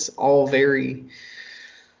 It's all very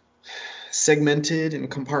segmented and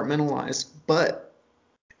compartmentalized, but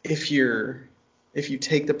if you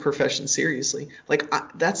take the profession seriously, like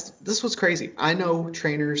this was crazy. I know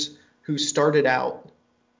trainers who started out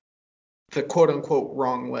the quote unquote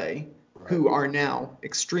wrong way, who are now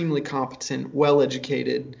extremely competent, well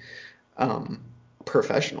educated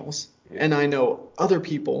professionals. Yeah. And I know other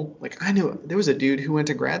people, like I knew there was a dude who went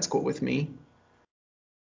to grad school with me.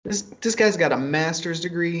 This guy's got a master's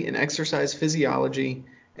degree in exercise physiology,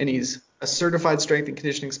 and he's a certified strength and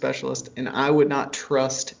conditioning specialist, and I would not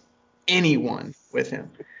trust anyone with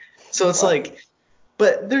him. So it's Wow. like,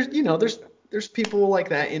 but there's people like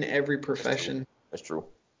that in every That's true. profession. That's true.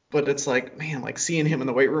 But it's like, man, like seeing him in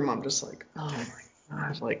the weight room, I'm just like, oh my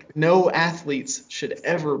gosh, like no athletes should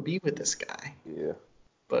ever be with this guy. Yeah.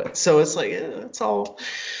 But so it's like, it's all,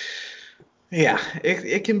 yeah,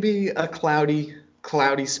 it can be a cloudy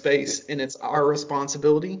space, and it's our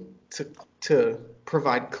responsibility to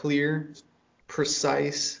provide clear,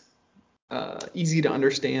 precise, easy to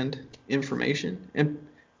understand information, and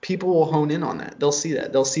people will hone in on that. They'll see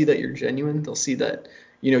that. They'll see that you're genuine. They'll see that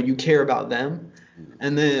you care about them,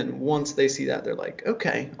 and then once they see that, they're like,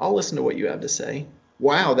 okay, I'll listen to what you have to say.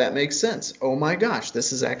 Wow, that makes sense. Oh my gosh,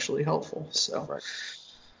 this is actually helpful. So Right.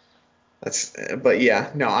 but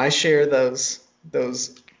yeah, no, I share those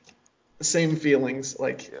same feelings.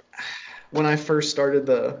 Like Yeah. when I first started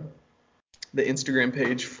the Instagram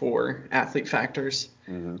page for Athlete Factors,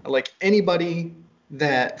 hmm like anybody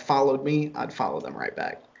that followed me, I'd follow them right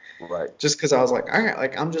back. Right. Just because I was like, all right,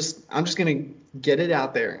 like I'm just gonna get it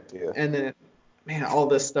out there. Yeah. And then, man, all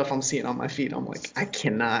this stuff I'm seeing on my feed, I'm like, I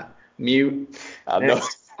cannot mute. I know.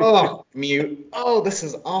 Next. Oh, mute. Oh, this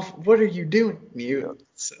is awful. What are you doing? Yeah. Mute.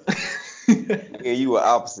 So. Me and you are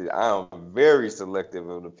opposite. I am very selective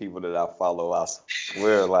of the people that I follow. I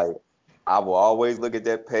swear, like, I will always look at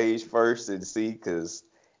that page first and see,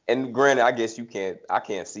 and granted, I guess I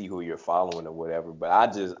can't see who you're following or whatever, but I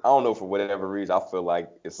don't know, for whatever reason, I feel like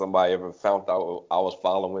if somebody ever found out I was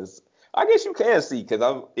following, I guess you can see,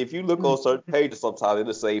 because if you look on certain pages, sometimes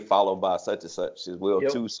it'll say followed by such and such as well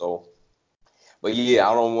Yep. too. So, but yeah,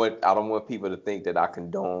 I don't want people to think that I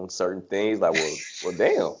condone certain things. Like, well,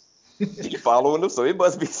 damn. He following them, so it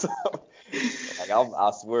must be something. Like,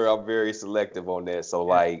 I swear I'm very selective on that. So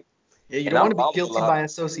Yeah. like, Yeah, you and don't I want to be follow a guilty lot by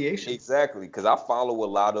association. exactly because I follow a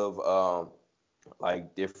lot of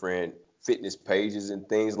like different fitness pages and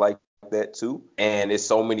things like that too. And it's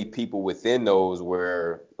so many people within those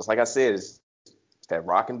where it's like I said, it's that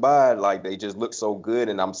rock and body. Like they just look so good,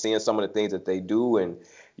 and I'm seeing some of the things that they do, and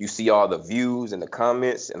you see all the views and the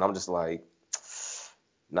comments, and I'm just like,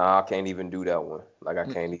 Nah, I can't even do that one. Like I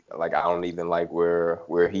can't like I don't even like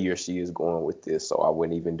where he or she is going with this, so I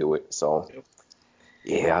wouldn't even do it. So Yep.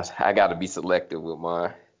 yeah, I got to be selective with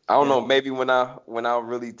mine. I don't Yeah. know. Maybe when I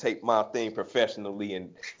really take my thing professionally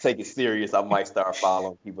and take it serious, I might start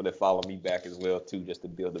following people that follow me back as well too, just to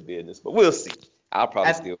build a business. But we'll see. I'll probably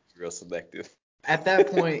At still be real selective. at that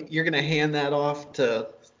point, you're gonna hand that off to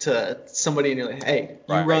somebody, and you're like, hey,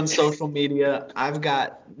 you Right. run social media. I've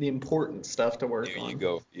got the important stuff to work There you on.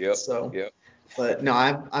 go. Yep. So, Yep. but no,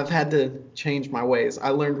 I've had to change my ways. I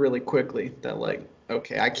learned really quickly that like,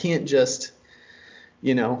 okay, I can't just,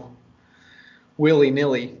 you know,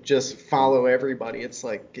 willy-nilly just follow everybody. It's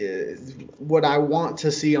like what I want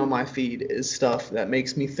to see on my feed is stuff that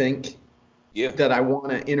makes me think, Yeah. that I want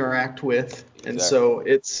to interact with. And Exactly. so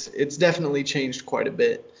it's definitely changed quite a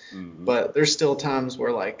bit. Hmm. But there's still times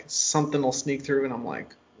where like something will sneak through and I'm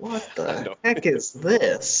like, what I the know. heck is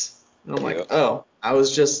this? And I'm like, Yep. oh, I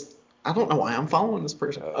don't know why I'm following this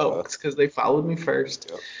person. Oh, Uh, it's because they followed me first.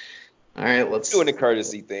 yep. All right, Doing let's. the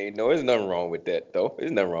courtesy thing. No, there's nothing wrong with that though.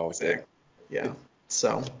 There's nothing wrong with that. Yeah.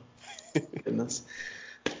 So, goodness.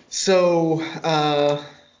 So,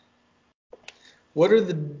 what are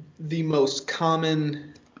the most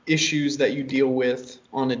common issues that you deal with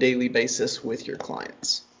on a daily basis with your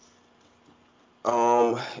clients?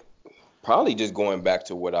 Um, Probably just going back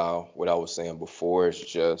to what I was saying before. It's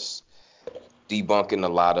just debunking a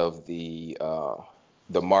lot of the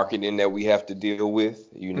marketing that we have to deal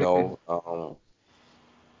with. Mhm.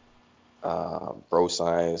 Bro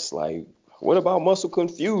science, like what about muscle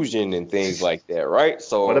confusion and things like that, right? What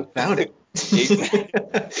So about it?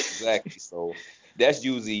 exactly. So that's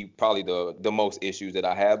usually probably the most issues that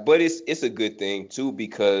I have, but it's a good thing too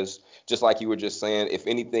because just like you were just saying, if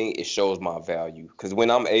anything, it shows my value. Because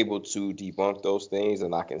when I'm able to debunk those things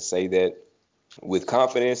and I can say that with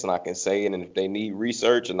confidence and I can say it, and if they need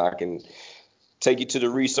research and I can take you to the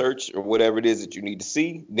research or whatever it is that you need to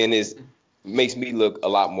see, then it makes me look a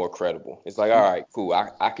lot more credible. It's like, all right, cool.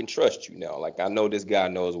 I can trust you now. Like I know this guy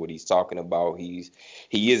knows what he's talking about. He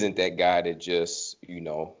isn't that guy that just,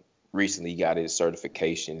 recently got his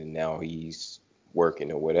certification and now he's working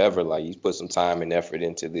or whatever. Like he's put some time and effort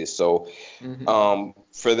into this. So Mhm.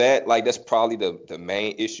 for that, like that's probably the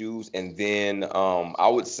main issues. And then I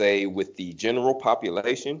would say with the general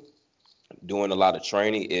population, doing a lot of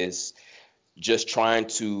training is just trying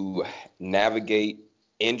to navigate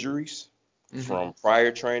injuries Mhm. from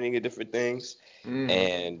prior training and different things Mm.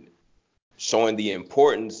 and showing the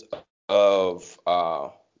importance of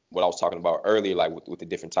what I was talking about earlier, like with the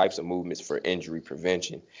different types of movements for injury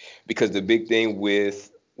prevention. Because the big thing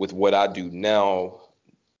with what I do now,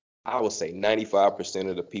 I would say 95%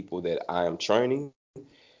 of the people that I am training,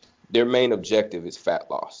 their main objective is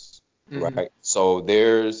fat loss, Mhm. right? So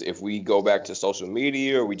if we go back to social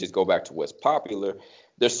media or we just go back to what's popular,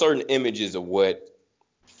 there's certain images of what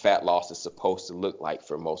fat loss is supposed to look like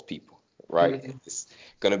for most people, right? Mhm. It's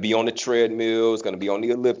going to be on the treadmill, it's going to be on the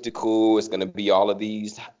elliptical, it's going to be all of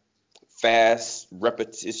these fast,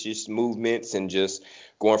 repetitious movements and just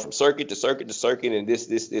going from circuit to circuit to circuit and this.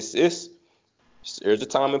 There's a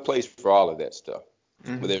time and place for all of that stuff.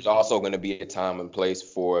 But Mhm. there's also going to be a time and place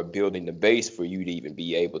for building the base for you to even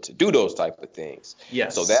be able to do those type of things.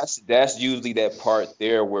 So Yes. that's usually that part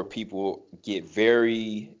there where people get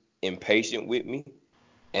very impatient with me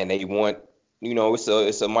and they want,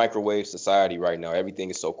 it's a microwave society right now.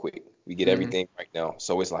 Everything is so quick. We get Mhm. everything right now.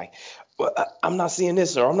 So it's like, well, I'm not seeing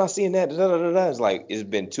this or I'm not seeing that. Da, da, da, da. It's like it's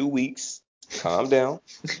been 2 weeks. Calm down.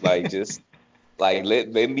 Like just like let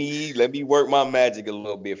me work my magic a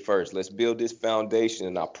little bit first. Let's build this foundation,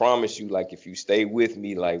 and I promise you, like if you stay with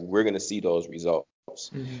me, like we're gonna see those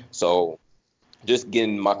results. Mhm. So just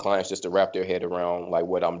getting my clients just to wrap their head around like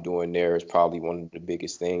what I'm doing there is probably one of the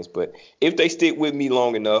biggest things. But if they stick with me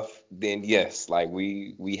long enough, then yes, like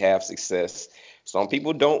we have success. Some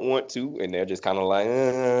people don't want to, and they're just kind of like,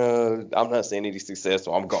 I'm not seeing any success,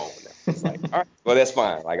 so I'm gone now. It's like, all right, well that's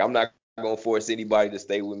fine. Like I'm not gonna force anybody to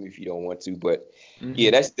stay with me if you don't want to. But yeah,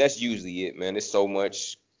 Mhm. that's usually it, man. There's so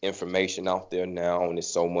much information out there now, and there's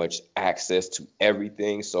so much access to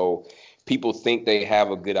everything. So people think they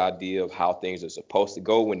have a good idea of how things are supposed to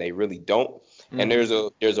go when they really don't. And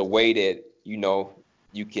Mhm. there's a way that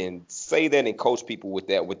you can say that and coach people with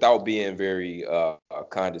that without being very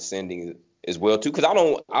condescending as well too. Because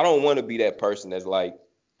I don't want to be that person that's like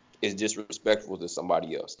is disrespectful to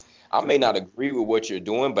somebody else. I may not agree with what you're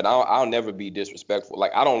doing, but I'll never be disrespectful.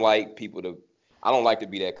 Like I don't like to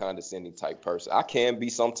be that condescending type person. I can be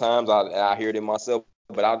sometimes. I hear it in myself,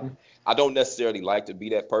 but I don't necessarily like to be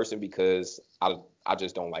that person because I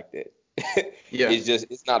just don't like that. Yeah,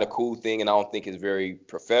 It's not a cool thing, and I don't think it's very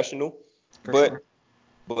professional. for But sure.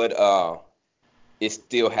 but it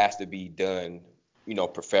still has to be done,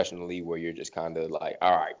 professionally, where you're just kind of like,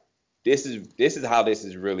 all right, this is how this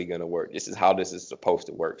is really gonna work. This is how this is supposed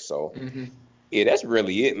to work. So Hmm. yeah, that's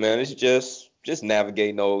really it, man. It's just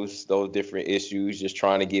navigating those different issues, just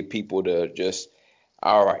trying to get people to just,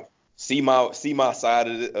 all right, see my side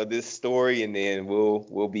of this story, and then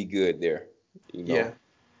we'll be good there, you know. Yeah,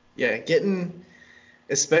 yeah. Getting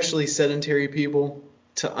especially sedentary people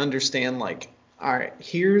to understand, like, all right,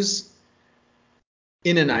 here's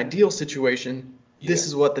in an ideal situation, Yeah. this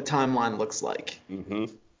is what the timeline looks like.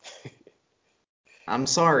 Mhm. I'm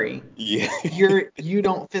sorry, Yeah. you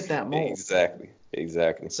don't fit that mold. Exactly.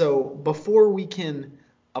 Exactly. So before we can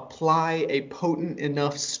apply a potent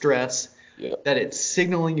enough stress Yeah. that it's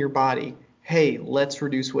signaling your body, hey, let's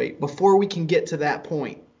reduce weight. Before we can get to that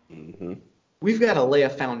point, Mhm. we've got to lay a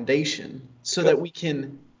foundation so that Yep. we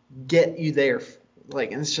can get you there.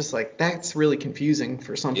 Like, and it's just like that's really confusing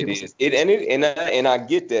for some It people. is. And I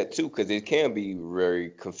get that too, because it can be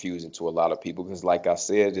very confusing to a lot of people. Because like I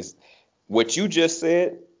said, is what you just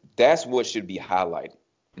said. That's what should be highlighted,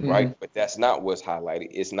 right? Hmm. But that's not what's highlighted.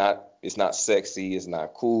 It's not. It's not sexy. It's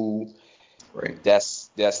not cool. Right. That's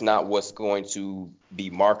not what's going to be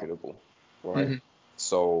marketable, right? Hmm.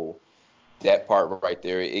 So that part right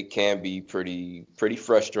there, it can be pretty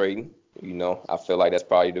frustrating. I feel like that's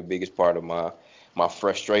probably the biggest part of my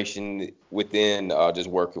frustration within just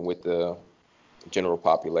working with the general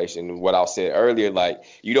population. And what I said earlier, like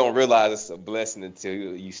you don't realize it's a blessing until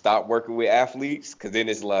you stop working with athletes, because then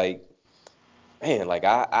it's like, man, like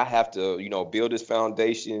I have to, build this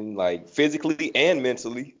foundation like physically and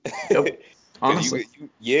mentally. Yep. Because Honestly.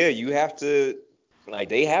 yeah, you have to, like,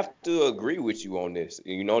 they have to agree with you on this.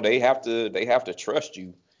 They have to trust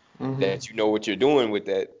you Hmm. that you know what you're doing with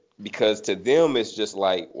that. Because to them, it's just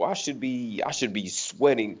like, well, I should be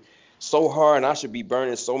sweating so hard, and I should be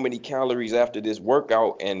burning so many calories after this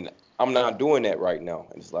workout, and I'm not doing that right now.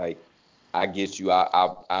 And it's like, I get you.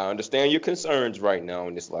 I understand your concerns right now,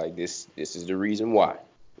 and it's like this is the reason why.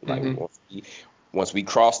 Like Hmm. once we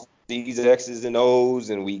cross these X's and O's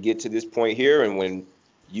and we get to this point here, and when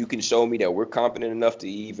you can show me that we're competent enough to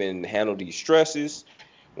even handle these stresses,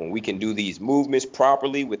 when we can do these movements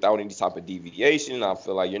properly without any type of deviation, I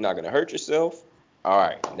feel like you're not gonna hurt yourself. All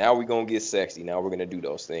right, now we're gonna get sexy. Now we're gonna do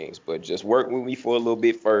those things, but just work with me for a little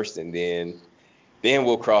bit first, and then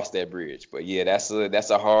we'll cross that bridge. But yeah, that's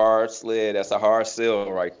a hard sled. That's a hard sell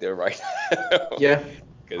right there, right now. Yeah.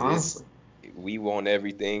 Because Honestly. we want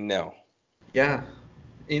everything now. Yeah.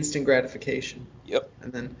 Instant gratification. Yep.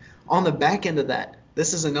 And then on the back end of that,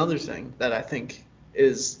 this is another thing that I think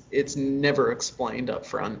is it's never explained up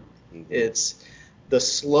front. Hmm. It's the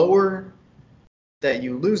slower that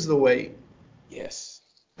you lose the weight, Yes.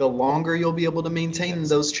 the longer you'll be able to maintain Yes.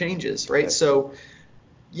 those changes, right? Yes. So,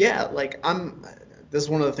 yeah, like this is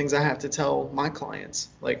one of the things I have to tell my clients.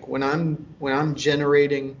 Like when I'm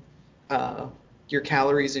generating uh, your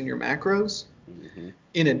calories and your macros, Hmm.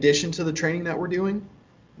 in addition to the training that we're doing,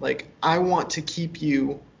 like I want to keep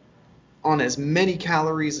you on as many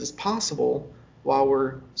calories as possible while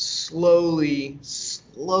we're slowly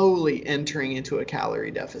entering into a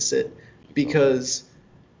calorie deficit You go. because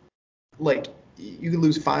like you can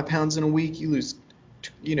lose 5 pounds in a week, you lose,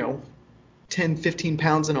 you know, 10, 15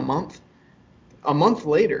 pounds in a month. A month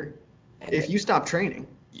later, And if you stop training,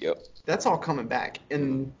 yep. that's all coming back.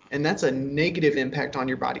 Hmm. And that's a negative impact on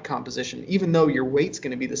your body composition. Even though your weight's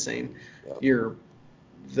going to be the same, Yep. your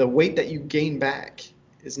the weight that you gain back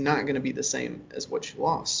is not going to be the same as what you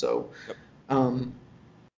lost. Yep. Um,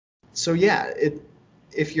 so yeah,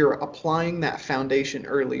 if you're applying that foundation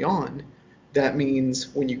early on, that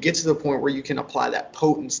means when you get to the point where you can apply that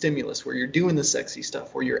potent stimulus, where you're doing the sexy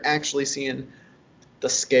stuff, where you're actually seeing the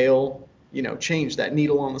scale, change, that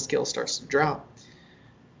needle on the scale starts to drop.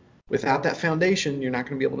 Without that foundation, you're not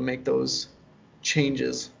going to be able to make those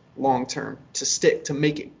changes long term to stick to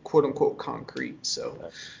make it quote unquote concrete. So,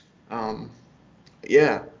 Exactly. um,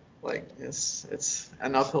 yeah, like it's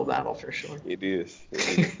an uphill battle for sure. It is.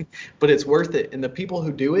 It is. But it's worth it. And the people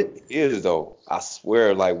who do it, It is though. I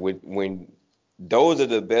swear, like when those are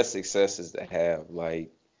the best successes to have.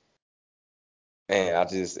 Like, man,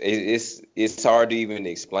 it's hard to even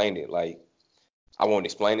explain it. Like, I won't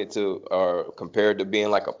explain it to or compare it to being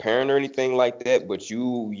like a parent or anything like that. But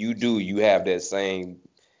you have that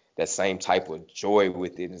same type of joy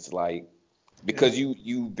with it. It's like, yeah. because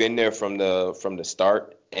you've been there from the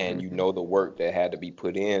start, and you Hmm. know the work that had to be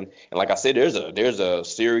put in. And like I said, there's a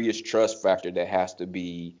serious trust factor that has to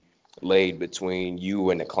be laid between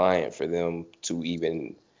you and the client for them to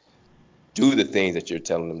even do the things that you're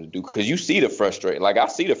telling them to do. Because you see the frustration. Like I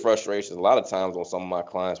see the frustrations a lot of times on some of my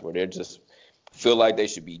clients where they're just feel like they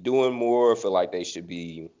should be doing more, feel like they should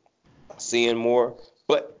be seeing more.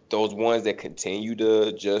 But those ones that continue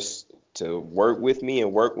to work with me,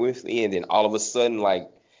 and then all of a sudden, like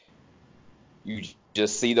you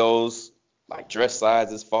just see those like dress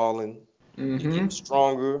sizes falling. You Mm-hmm. get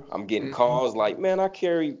stronger. I'm getting Mm-hmm. calls like, man, I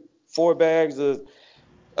carry 4 bags of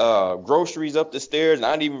groceries up the stairs, and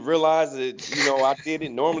I didn't even realize that, I did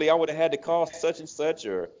it. Normally, I would have had to call such and such,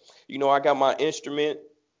 or, I got my instrument,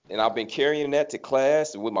 and I've been carrying that to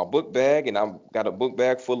class with my book bag, and I've got a book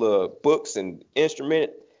bag full of books and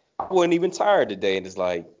instrument. I wasn't even tired today, and it's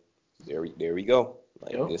like, there we go.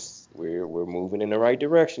 Like Yep. this, we're moving in the right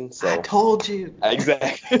direction. I So told you.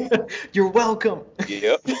 exactly. You're welcome.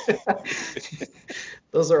 Yep.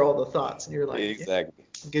 Those are all the thoughts, and you're like, yeah, Exactly.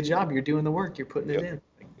 good job. You're doing the work. You're putting it Yep. in.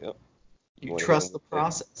 Yep. You You want to hit them trust the with that?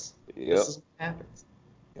 process. This Yep. is what happens.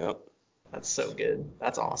 Yep. That's so good.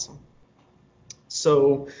 That's awesome.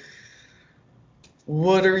 So,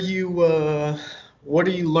 what are you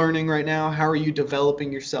learning right now? How are you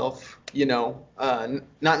developing yourself?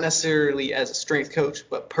 Not necessarily as a strength coach,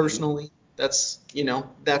 but Mhm. personally. That's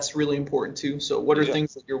really important too. So, what are Yeah.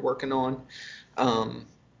 things that you're working on um,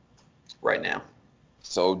 right now?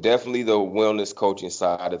 So definitely the wellness coaching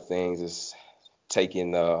side of things is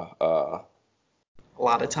taking A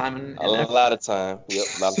lot of time a and effort. lot of time. Yep,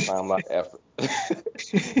 a lot of time, a lot of effort.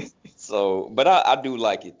 So, but I do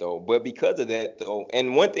like it though. But because of that though,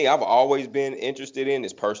 and one thing I've always been interested in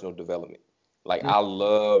is personal development. Like I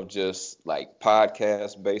love just like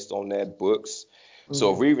podcasts based on that, books. So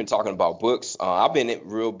if Mhm. we're even talking about books, I've been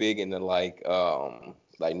real big into like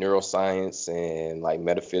neuroscience and like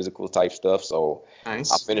metaphysical type stuff. So I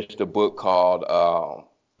Nice. finished a book called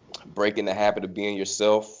Breaking the Habit of Being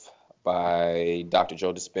Yourself by Dr.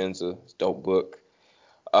 Joe Dispenza. It's a dope book.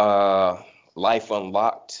 Uh, Life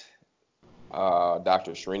Unlocked,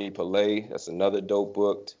 Dr. Srini Pillay. That's another dope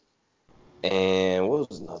book. And what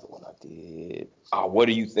was another one I did? What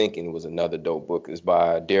Are You Thinking was another dope book. It's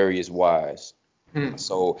by Darius Wise. Hmm.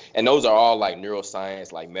 So, and those are all like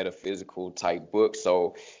neuroscience, like metaphysical type books.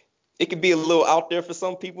 So it could be a little out there for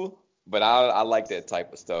some people, but I like that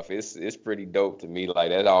type of stuff. It's pretty dope to me. Like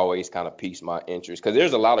that always kind of piques my interest because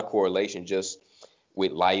there's a lot of correlation just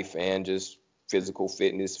with life and just physical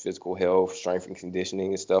fitness, physical health, strength and conditioning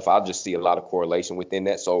and stuff. I just see a lot of correlation within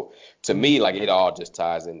that. So to me, like it all just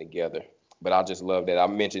ties in together. But I just love that. I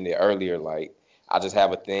mentioned it earlier. Like I just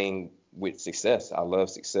have a thing with success. I love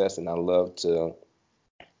success and I love to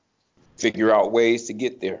figure out ways to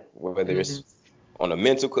get there, whether Mhm. it's on a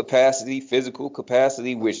mental capacity, physical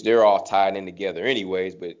capacity, which they're all tied in together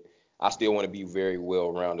anyways, but I still want to be very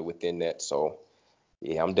well rounded within that. So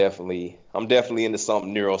yeah, I'm definitely into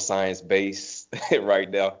something neuroscience based right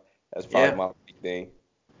now. That's probably Yeah, my big thing.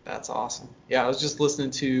 that's awesome. Yeah, I was just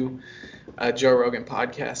listening to a Joe Rogan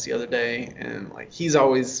podcast the other day, and like he's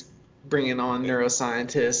always bringing on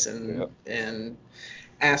neuroscientists Yeah. and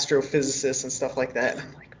astrophysicists and stuff like that. And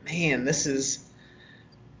I'm like, man, this is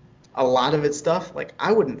a lot of it stuff. Like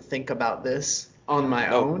I wouldn't think about this on my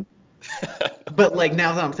No. own, but like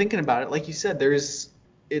now that I'm thinking about it, like you said,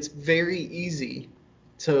 it's very easy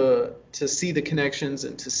to see the connections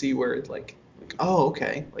and to see where like oh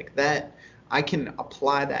okay, like that I can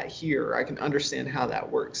apply that here. I can understand how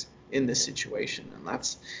that works in this situation, and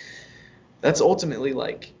that's ultimately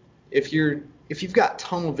like if you've got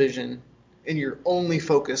tunnel vision and you're only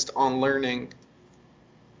focused on learning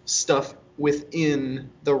stuff within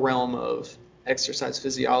the realm of exercise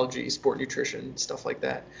physiology, sport nutrition, stuff like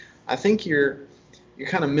that, I think you're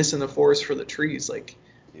kind of missing the forest for the trees. Like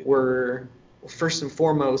Yeah. we're first and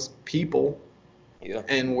foremost people, Yeah.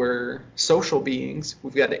 and we're social beings.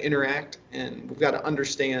 We've got to interact and we've got to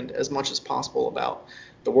understand as much as possible about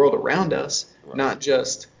the world around us, Right. not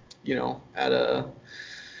just at a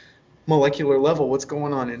molecular level what's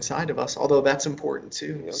going on inside of us, although that's important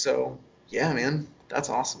too. Yep. So, yeah, man, that's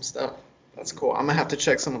awesome stuff. That's Mhm. cool. I'm gonna have to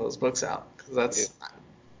check some of those books out because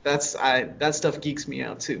Yeah. that stuff geeks me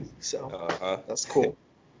out too. So, Uh-huh. that's cool.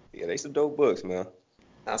 Yeah, they some dope books, man.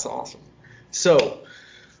 That's awesome. So,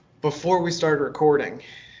 before we started recording,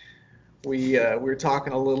 we were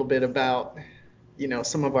talking a little bit about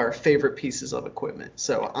some of our favorite pieces of equipment.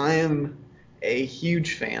 So, I am a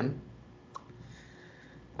huge fan.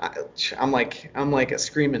 I, I'm like a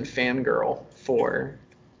screaming fangirl for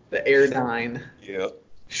the Airdyne Yeah.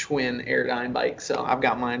 Schwinn Airdyne bike. So I've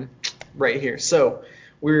got mine right here. So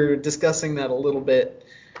we were discussing that a little bit,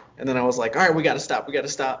 and then I was like, all right, we got to stop. We got to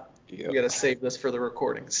stop. We Yep. got to save this for the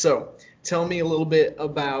recording. So tell me a little bit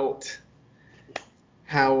about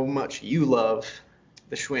how much you love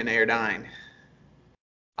the Schwinn Airdyne.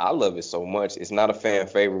 I love it so much. It's not a fan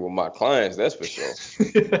favorite with my clients, that's for sure.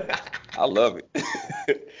 I love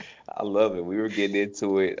it. I love it. We were getting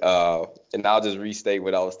into it, and I'll just restate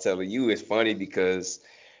what I was telling you. It's funny because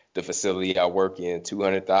the facility I work in,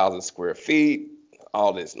 200,000 square feet,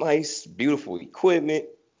 all this nice, beautiful equipment,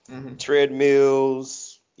 Mhm.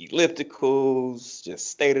 treadmills, ellipticals, just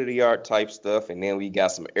state of the art type stuff, and then we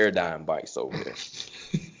got some Airdyne bikes over there.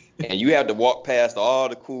 And you have to walk past all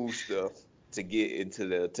the cool stuff to get into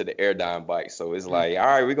the Airdyne bike. So it's like, all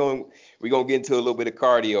right, we're gonna get into a little bit of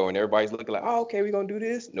cardio, and everybody's looking like, oh, okay, we're gonna do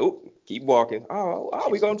this. Nope, keep walking. Oh,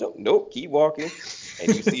 we gonna jump. Nope, keep walking.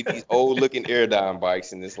 And you see these old looking Airdyne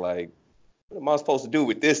bikes, and it's like, what am I supposed to do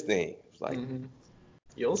with this thing? It's like, Mhm.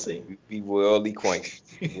 You'll see. we be well acquainted,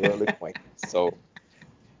 well acquainted. So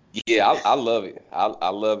yeah, I love it. I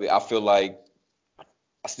love it. I feel like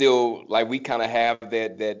I still like we kind of have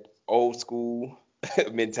that old school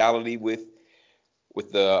mentality with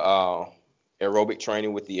the aerobic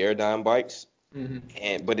training with the Airdyne bikes, Mhm.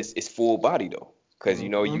 and but it's full body though, because you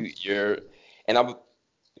know Mhm. you're and I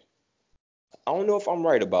don't know if I'm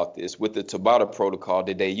right about this with the Tabata protocol.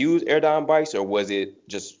 Did they use Airdyne bikes or was it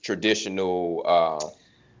just traditional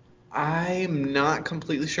I'm not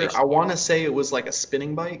completely sure. I station want to bikes? say it was like a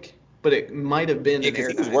spinning bike, but it might have been Yeah, an because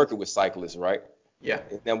he was Airdyne. working with cyclists, right? Yeah.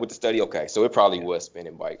 And then with the study, okay, so it probably Yeah. was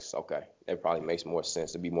spinning bikes. Okay, that probably makes more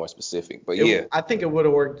sense to be more specific. But It, yeah, I think it would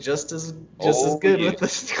have worked just as oh good yeah, with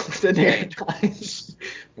the man, Airdyne.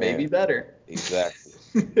 Maybe man. better. Exactly.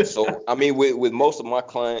 So, I mean, with most of my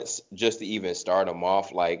clients, just to even start them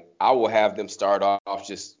off, like I will have them start off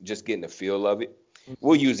just getting the feel of it.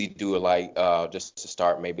 We'll usually do it like just to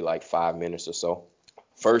start maybe like 5 minutes or so.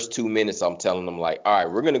 First 2 minutes, I'm telling them like, all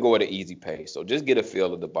right, we're gonna go at an easy pace. So just get a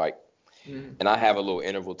feel of the bike. Mhm. And I have a little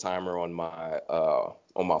interval timer on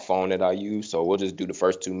my phone that I use. So we'll just do the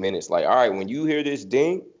first 2 minutes. Like, all right, when you hear this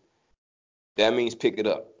ding, that means pick it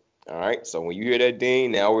up. All right. So when you hear that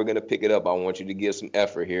ding, now we're gonna pick it up. I want you to give some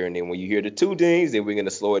effort here. And then when you hear the two dings, then we're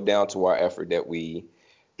gonna slow it down to our effort that we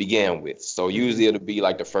began with. So Mhm. usually it'll be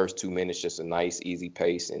like the first 2 minutes, just a nice, easy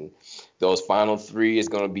pace. And those final three is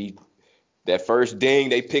gonna be that first ding,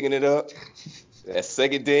 they picking it up. That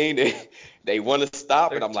second ding, they want to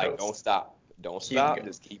stop, They're and I'm like, don't toast. stop. Don't Keep stop. going.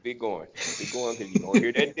 Just keep it going. Keep it going because you're gonna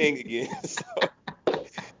hear that ding again. So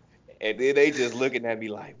and then they just looking at me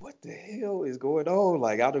like, what the hell is going on?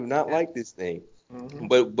 Like, I do not Yeah. like this thing. Mhm.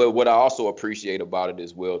 But what I also appreciate about it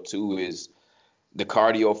as well too is the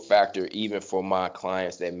cardio factor, even for my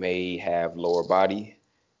clients that may have lower body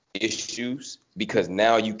issues, because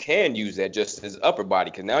now you can use that just as upper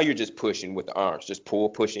body, because now you're just pushing with the arms, just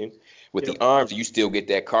pushing with the Yep. arms. You still get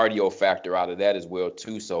that cardio factor out of that as well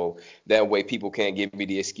too. So that way people can't give me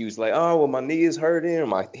the excuse like, oh well, my knee is hurting or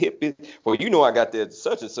my hip is, well, you know, I got that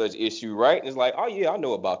such and such issue, right? And it's like, oh yeah, I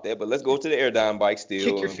know about that, but let's go to the Airdyne bike Kick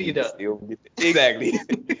still your and we feet can up. still get exactly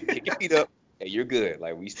kick your feet up and you're good.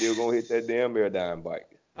 Like we still gonna hit that damn Airdyne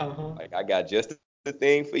bike. Uh-huh. Like I got just the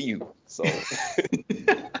thing for you. So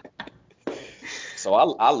so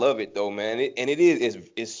I love it though, man. And it is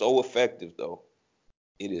it's so effective though.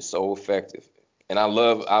 It is so effective. And I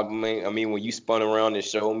mean when you spun around and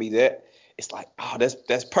showed me that, it's like, oh, that's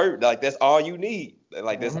perfect. Like that's all you need.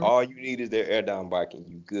 Like that's Mhm. all you need is their air down bike and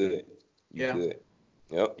you good. You Yeah. good.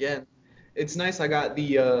 Yep. Yeah. It's nice. I got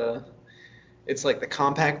it's like the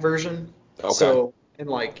compact version. Okay. So, and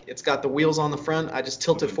like it's got the wheels on the front. I just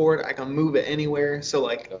tilt it Mhm. forward. I can move it anywhere. So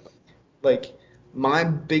Yep. like my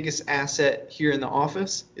biggest asset here in the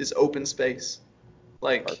office is open space.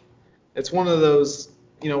 Like Perfect. it's one of those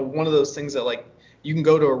things that like you can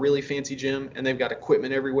go to a really fancy gym and they've got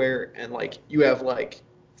equipment everywhere and like you have like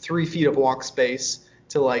 3 feet of walk space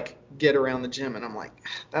to like get around the gym and I'm like,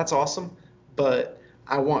 that's awesome, but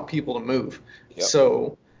I want people to move. Yep.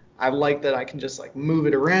 So I like that I can just like move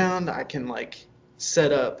it around. I can like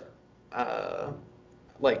set up uh,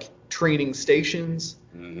 like training stations.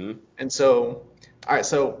 Mhm. And so, all right,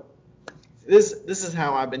 so this is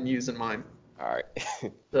how I've been using mine. All right.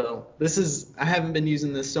 So I haven't been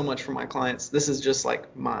using this so much for my clients. This is just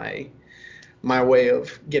like my way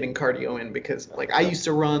of getting cardio in because like I Okay. used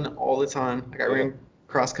to run all the time. Like I Yeah. ran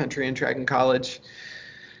cross country and track in college.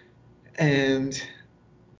 And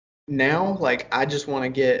now like I just want to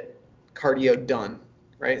get cardio done,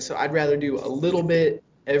 right? So I'd rather do a little bit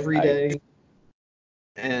every Nice. day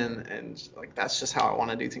and like that's just how I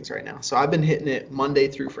want to do things right now. So I've been hitting it Monday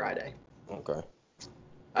through Friday. Okay.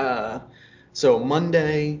 Uh, so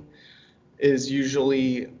Monday is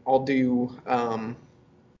usually I'll do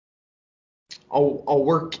I'll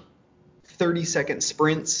work 30-second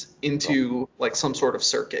sprints into like some sort of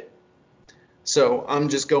circuit. So I'm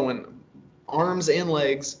just going arms and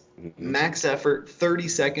legs, Mm-hmm. max effort, 30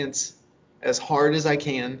 seconds, as hard as I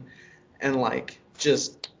can, and like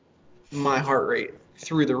just my heart rate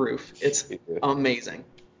through the roof. It's Yeah. amazing,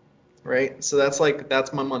 right? So that's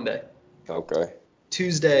my Monday. Okay.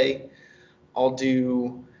 Tuesday, I'll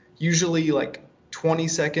do usually like 20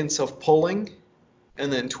 seconds of pulling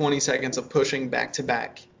and then 20 seconds of pushing back to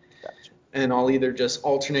back. Gotcha. And I'll either just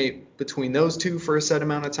alternate between those two for a set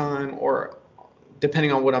amount of time, or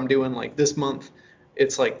depending on what I'm doing, like this month,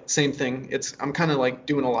 it's like same thing. I'm kind of like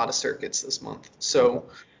doing a lot of circuits this month.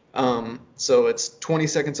 Okay. So it's 20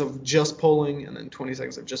 seconds of just pulling and then 20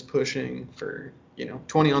 seconds of just pushing for,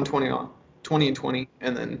 20 on 20 on, 20 and 20,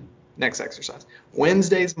 and then next exercise.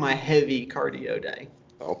 Wednesday's my heavy cardio day.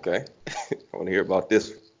 Okay. I want to hear about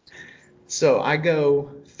this. So I go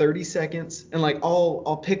 30 seconds and like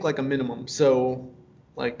I'll pick like a minimum. So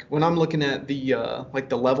like when I'm looking at the like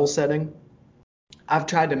the level setting, I've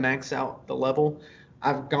tried to max out the level.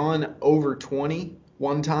 I've gone over 20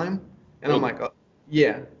 one time, and I'm Really? like,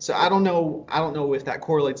 yeah. So I don't know if that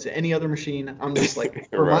correlates to any other machine. I'm just like,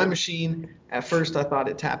 for my Right. machine, at first I thought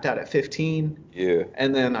it tapped out at 15, Yeah.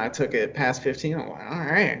 and then I took it past 15. I'm like, all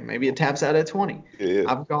right, maybe it taps out at 20. Yeah.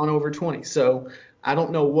 I've gone over 20. So I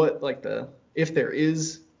don't know what like if there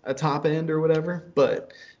is a top end or whatever,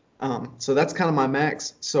 but so that's kind of my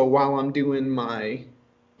max. So while I'm doing my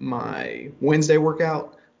Wednesday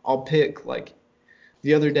workout, I'll pick like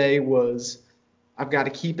the other day was I've got to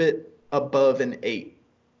keep it above an 8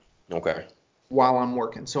 Okay. while I'm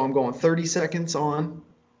working. So I'm going 30 seconds on.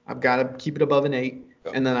 I've got to keep it above an 8,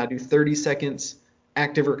 Yep. and then I do 30 seconds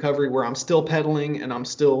active recovery where I'm still pedaling and I'm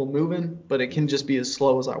still moving, but it can just be as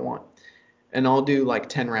slow as I want. And I'll do like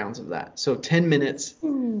 10 rounds of that. So 10 minutes,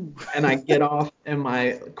 and I get off and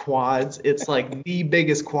my quads, it's like the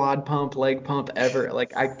biggest quad pump, leg pump ever.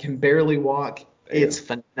 Like I can barely walk. Damn. It's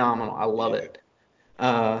phenomenal. I love Yeah. it.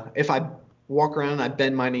 If I walk around and I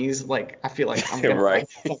bend my knees, like I feel like I'm gonna Right.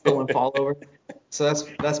 like buckle and fall over. So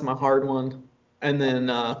that's my hard one. And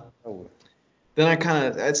Oh, then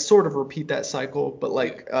I sort of repeat that cycle, but yeah.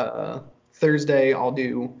 like Thursday I'll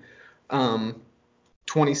do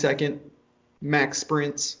 20-second max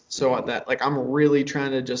sprints. So Mhm. that like I'm really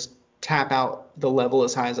trying to just tap out the level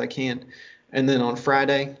as high as I can. And then on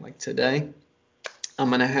Friday, like today, I'm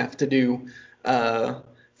gonna have to do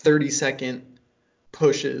 30-second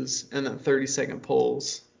pushes and then 30-second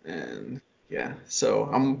pulls. And yeah, so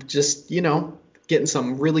I'm just, getting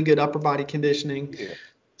some really good upper body conditioning, Yeah.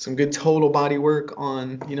 some good total body work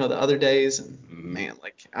on, the other days. And Hmm. man,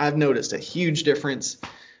 like I've noticed a huge difference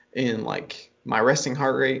in like my resting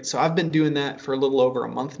heart rate. So I've been doing that for a little over a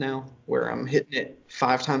month now, where I'm hitting it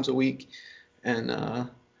 5 times a week. And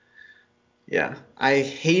yeah, I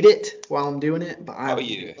hate it while I'm doing it, but I Oh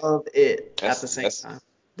yeah. love it at That's the same that's time.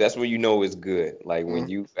 that's when you know it's good. Like when Mm,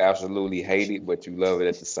 you absolutely hate it, but you love it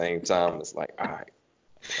at the same time. It's like, all right,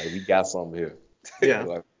 like we got something here. yeah.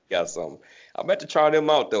 Like we got something. I'm about to try them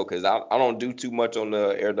out though, cause I don't do too much on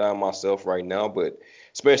the air dive myself right now, but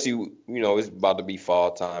especially it's about to be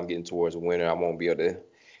fall time, getting towards winter. I won't be able to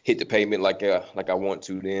hit the pavement like I want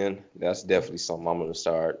to. Then that's definitely something I'm gonna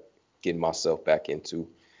start getting myself back into.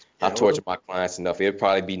 I Yeah. Well, torture my clients enough. It'd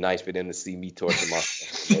probably be nice for them to see me torture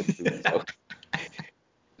myself enough too. So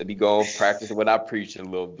let me go and practice what I preach a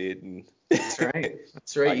little bit and that's right.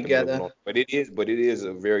 That's right. like You a little bit gotta. on. But it is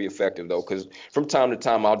a very effective though, because from time to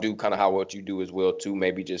time I'll do kind of how what you do as well too.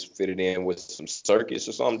 Maybe just fit it in with some circuits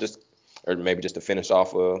or something, just or maybe just to finish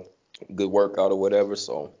off a good workout or whatever.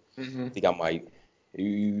 So I Hmm. think I might.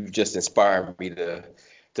 You just inspired me to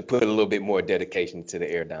put a little bit more dedication to the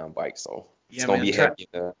air down bike. So it's Yeah, gonna man. be Try heavy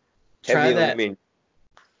try in the that menu.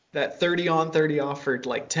 30 on 30 off for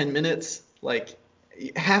like 10 minutes. Like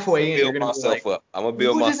halfway in, you're Build gonna be like, myself up. I'm gonna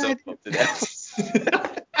build what did I myself do? up to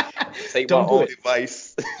that. Take my Don't do own it.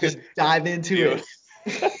 advice. Just dive into build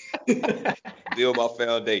it. build my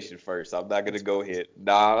foundation first. I'm not gonna That's go funny. ahead.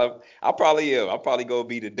 Nah, I probably am. I'll probably go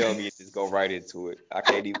be the dummy and just go right into it. I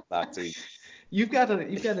can't even lie to you. You've got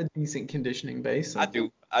a decent conditioning base, I so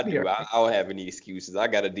do. I be all do. I, right. I don't have any excuses. I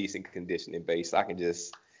got a decent conditioning base. I can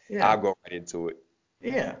just, Yeah. I'll go right into it.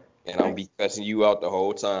 Yeah. And I'm Nice. be cussing you out the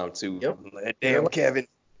whole time too. Yep. I'm like, You're damn, allowed, Kevin,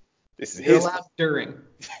 this is you're his allowed fault. during.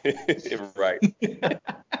 Right.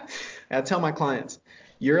 I tell my clients,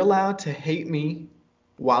 you're allowed to hate me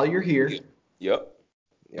while you're Yeah. here, Yep.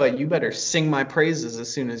 but Yep. you better sing my praises as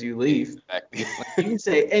soon as you leave. Exactly. Like you can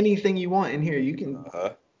say anything you want in here. You can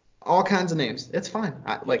Uh-huh. all kinds of names. It's fine.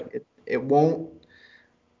 Yep. It won't.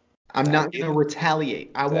 I'm I not get going to it.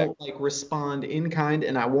 retaliate. I Exactly. won't like respond in kind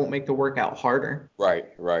and I won't make the workout harder. Right,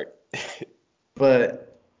 right.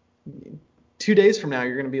 But 2 days from now,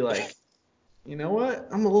 you're going to be like, you know what?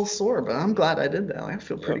 I'm a little sore, but I'm glad I did that. Like, I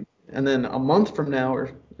feel pretty Yep, good. And then a month from now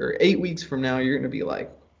or 8 weeks from now, you're going to be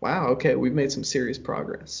like, wow, okay, we've made some serious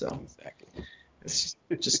progress. So exactly. it's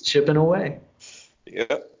just chipping away.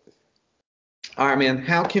 Yep. All right, man.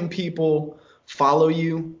 How can people follow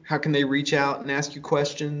you? How can they reach out and ask you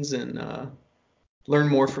questions and learn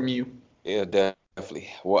more from you? Yeah, definitely.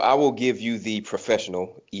 Well, I will give you the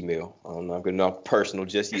professional email. I'm not going to personal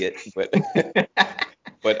just yet, but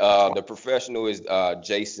the professional is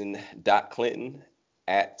jason.clinton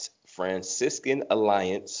at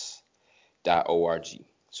franciscanalliance.org.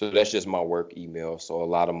 So that's just my work email. So a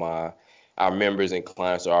lot of our members and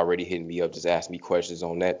clients are already hitting me up, just asking me questions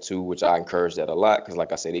on that too, which I encourage that a lot because,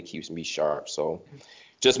 like I said, it keeps me sharp. So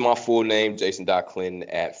just my full name, jason.clinton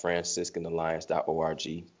at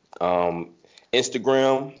franciscanalliance.org.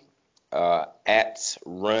 Instagram, at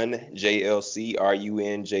runjlc,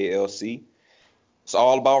 runjlc. It's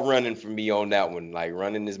all about running for me on that one. Like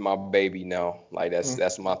running is my baby now. Like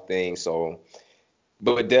that's my thing. So,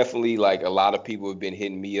 but definitely like a lot of people have been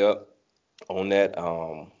hitting me up on that.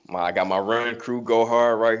 I got my run crew go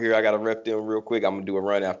hard right here. I gotta rep them real quick. I'm gonna do a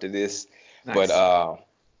run after this. But Nice.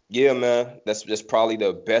 yeah, man, that's just probably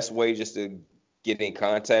the best way just to get in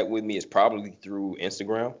contact with me is probably through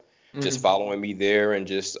Instagram. Just Hmm. following me there and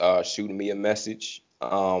just shooting me a message.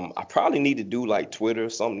 I probably need to do like Twitter or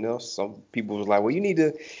something else. Some people was like, well, you need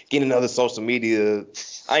to get another social media.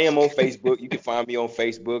 I am on Facebook. You can find me on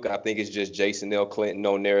Facebook. I think it's just Jason L. Clinton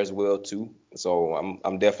on there as well too. So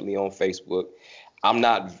I'm definitely on Facebook. I'm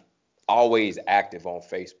not always active on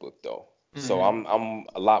Facebook though. So Hmm. I'm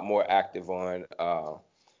a lot more active on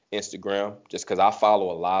Instagram just because I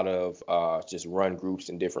follow a lot of just run groups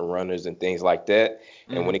and different runners and things like that.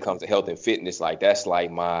 And when Hmm. it comes to health and fitness, like that's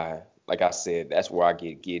like I said, that's where I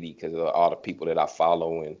get giddy because of all the people that I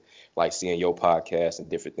follow and like seeing your podcast and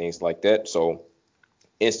different things like that. So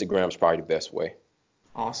Instagram's probably the best way.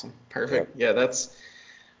 Awesome. Yep. Perfect. Yeah, that's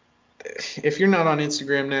if you're not on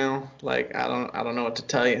Instagram now, like I don't know what to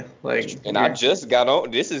tell you. Like And I you're just got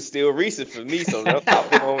on. This is still recent for me, so I've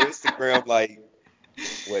been on Instagram like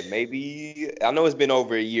what maybe I know it's been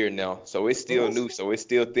over a year now, so it's still new. So it's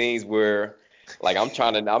still things where like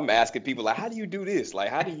I'm asking people like, how do you do this? Like,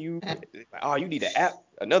 how do you? Oh, you need an app,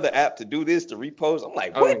 another app to do this to repost. I'm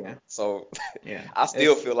like, Oh what? yeah. So Yeah. I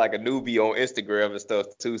still feel like a newbie on Instagram and stuff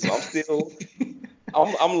too. So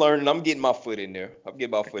I'm learning. I'm getting my foot in there. I'm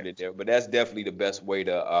getting my foot in there. But that's definitely the best way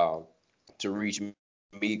to reach me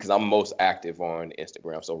because I'm most active on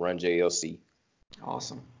Instagram. So run JLC.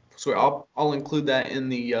 Awesome. So Yep. I'll include that in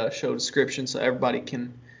the show description so everybody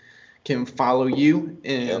can follow you. Yep.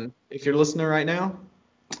 And if you're listening right now,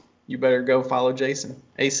 you better go follow Jason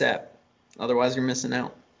ASAP. Otherwise, you're missing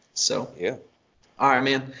out. So, Yeah. all right,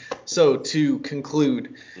 man. So to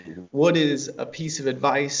conclude, Mhm. what is a piece of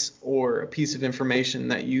advice or a piece of information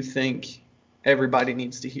that you think everybody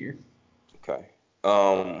needs to hear? Okay.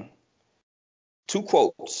 Um, Two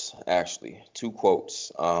quotes, actually. Two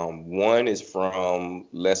quotes. One is from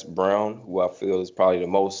Les Brown, who I feel is probably the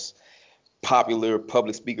most popular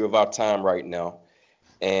public speaker of our time right now.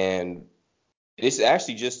 And it's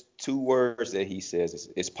actually just two words that he says.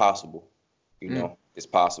 It's possible. Mm, It's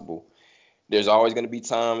possible. There's always going to be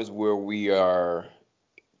times where we are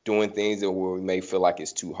doing things that where we may feel like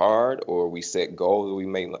it's too hard, or we set goals that we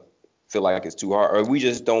may feel like it's too hard, or we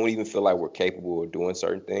just don't even feel like we're capable of doing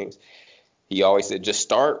certain things. He always said, just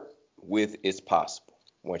start with it's possible.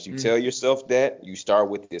 Once you mm, tell yourself that, you start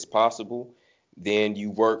with it's possible, then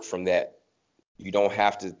you work from that. You don't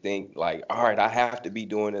have to think like, all right, I have to be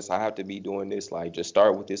doing this, I have to be doing this. Like, just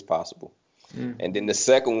start with it's possible. mm, And then the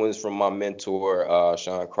second one is from my mentor,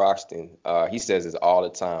 Sean Croxton. He says this all the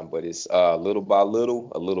time, but it's little by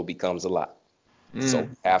little, a little becomes a lot. So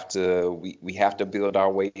mm, we have to build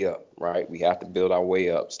our way up, right? We have to build our way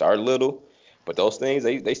up. Start little, but those things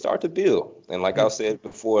they start to build. And like I mm, said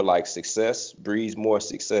before, like success breeds more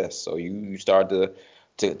success. So you start to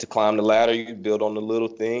climb the ladder, you build on the little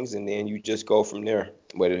things, and then you just go from there.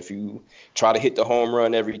 But if you try to hit the home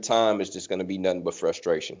run every time, it's just going to be nothing but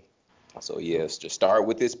frustration. So yes, just start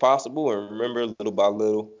with this possible, and remember, little by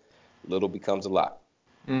little, little becomes a lot.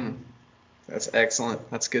 mm. That's excellent.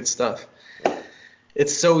 That's good stuff. Yeah,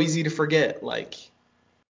 It's so easy to forget. Like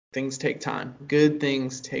things take time. Good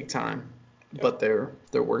things take time, yeah, but they're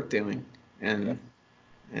worth doing. yeah.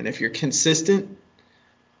 And if you're consistent,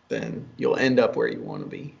 then you'll end up where you want to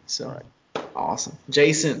be. So Right. awesome.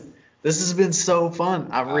 Jason, this has been so fun.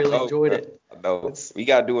 I've I really know, enjoyed bro. it. I know. It's We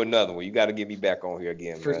gotta do another one. You gotta get me back on here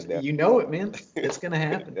again, for man. you know it, man. It's gonna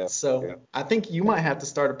happen. Yeah, So yeah. I think you might have to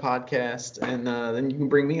start a podcast, and then you can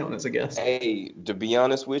bring me on as a guest. Hey, to be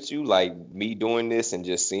honest with you, like me doing this and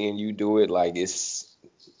just seeing you do it, like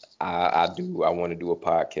I want to do a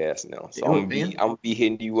podcast now. So Do it, man. I'm gonna be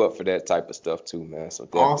hitting you up for that type of stuff too, man. So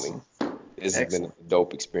definitely, Awesome. this has been Excellent. a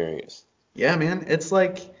dope experience. Yeah, man. It's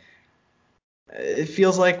like it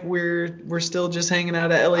feels like we're still just hanging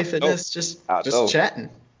out at LA No, Fitness, just I just know. chatting.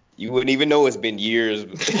 You wouldn't even know it's been years,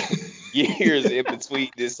 years in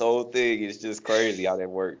between this whole thing. It's just crazy how that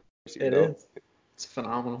works, you It know? is. It's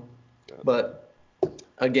phenomenal. Yeah. But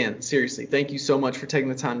again, seriously, thank you so much for taking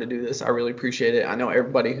the time to do this. I really appreciate it. I know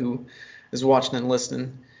everybody who is watching and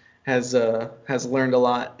listening has learned a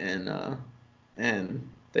lot, and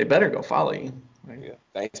they better go follow you. Like, Yeah.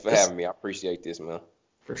 Thanks for just having me. I appreciate this, man.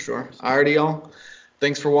 for sure. Alrighty, y'all.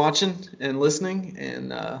 Thanks for watching and listening,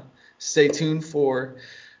 and stay tuned for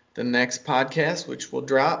the next podcast, which will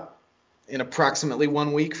drop in approximately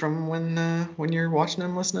 1 week from when you're watching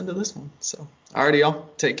and listening to this one. So, alrighty, y'all.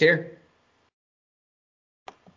 Take care.